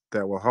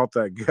 that will help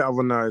that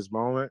galvanized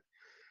moment.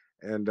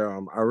 And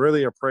I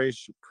really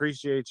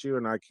appreciate you,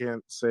 and I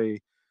can't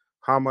say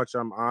how much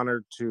I'm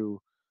honored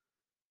to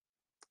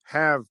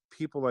have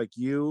people like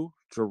you,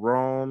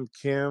 Jerome,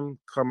 Kim,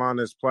 come on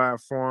this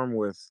platform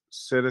with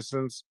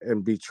citizens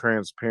and be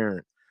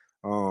transparent.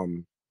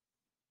 Man,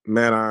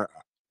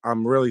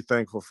 I'm really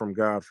thankful from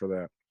God for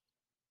that.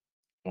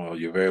 Well,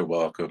 you're very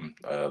welcome.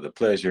 The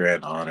pleasure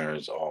and honor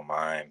is all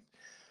mine.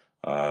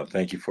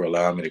 Thank you for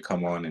allowing me to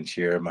come on and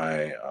share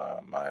my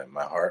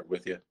heart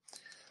with you.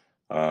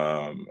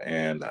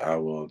 And I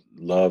will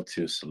love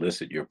to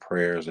solicit your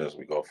prayers as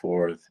we go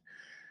forth.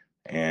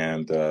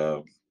 And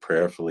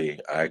prayerfully,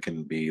 I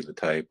can be the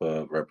type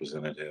of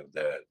representative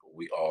that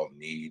we all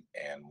need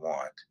and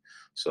want,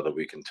 so that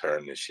we can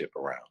turn this ship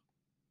around.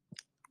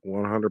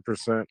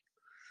 100%.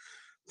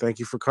 Thank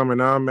you for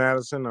coming on,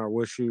 Madison. I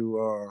wish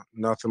you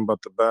nothing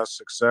but the best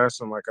success.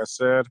 And like I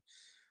said,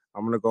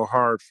 I'm going to go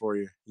hard for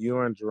you. You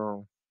and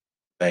Jerome.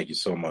 Thank you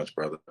so much,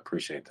 brother.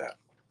 Appreciate that.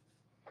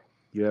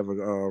 You have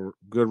a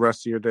good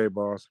rest of your day,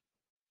 boss.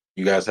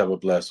 You guys have a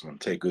blessed one.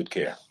 Take good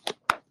care.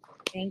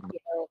 Thank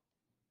you.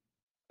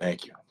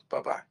 Thank you.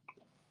 Bye-bye.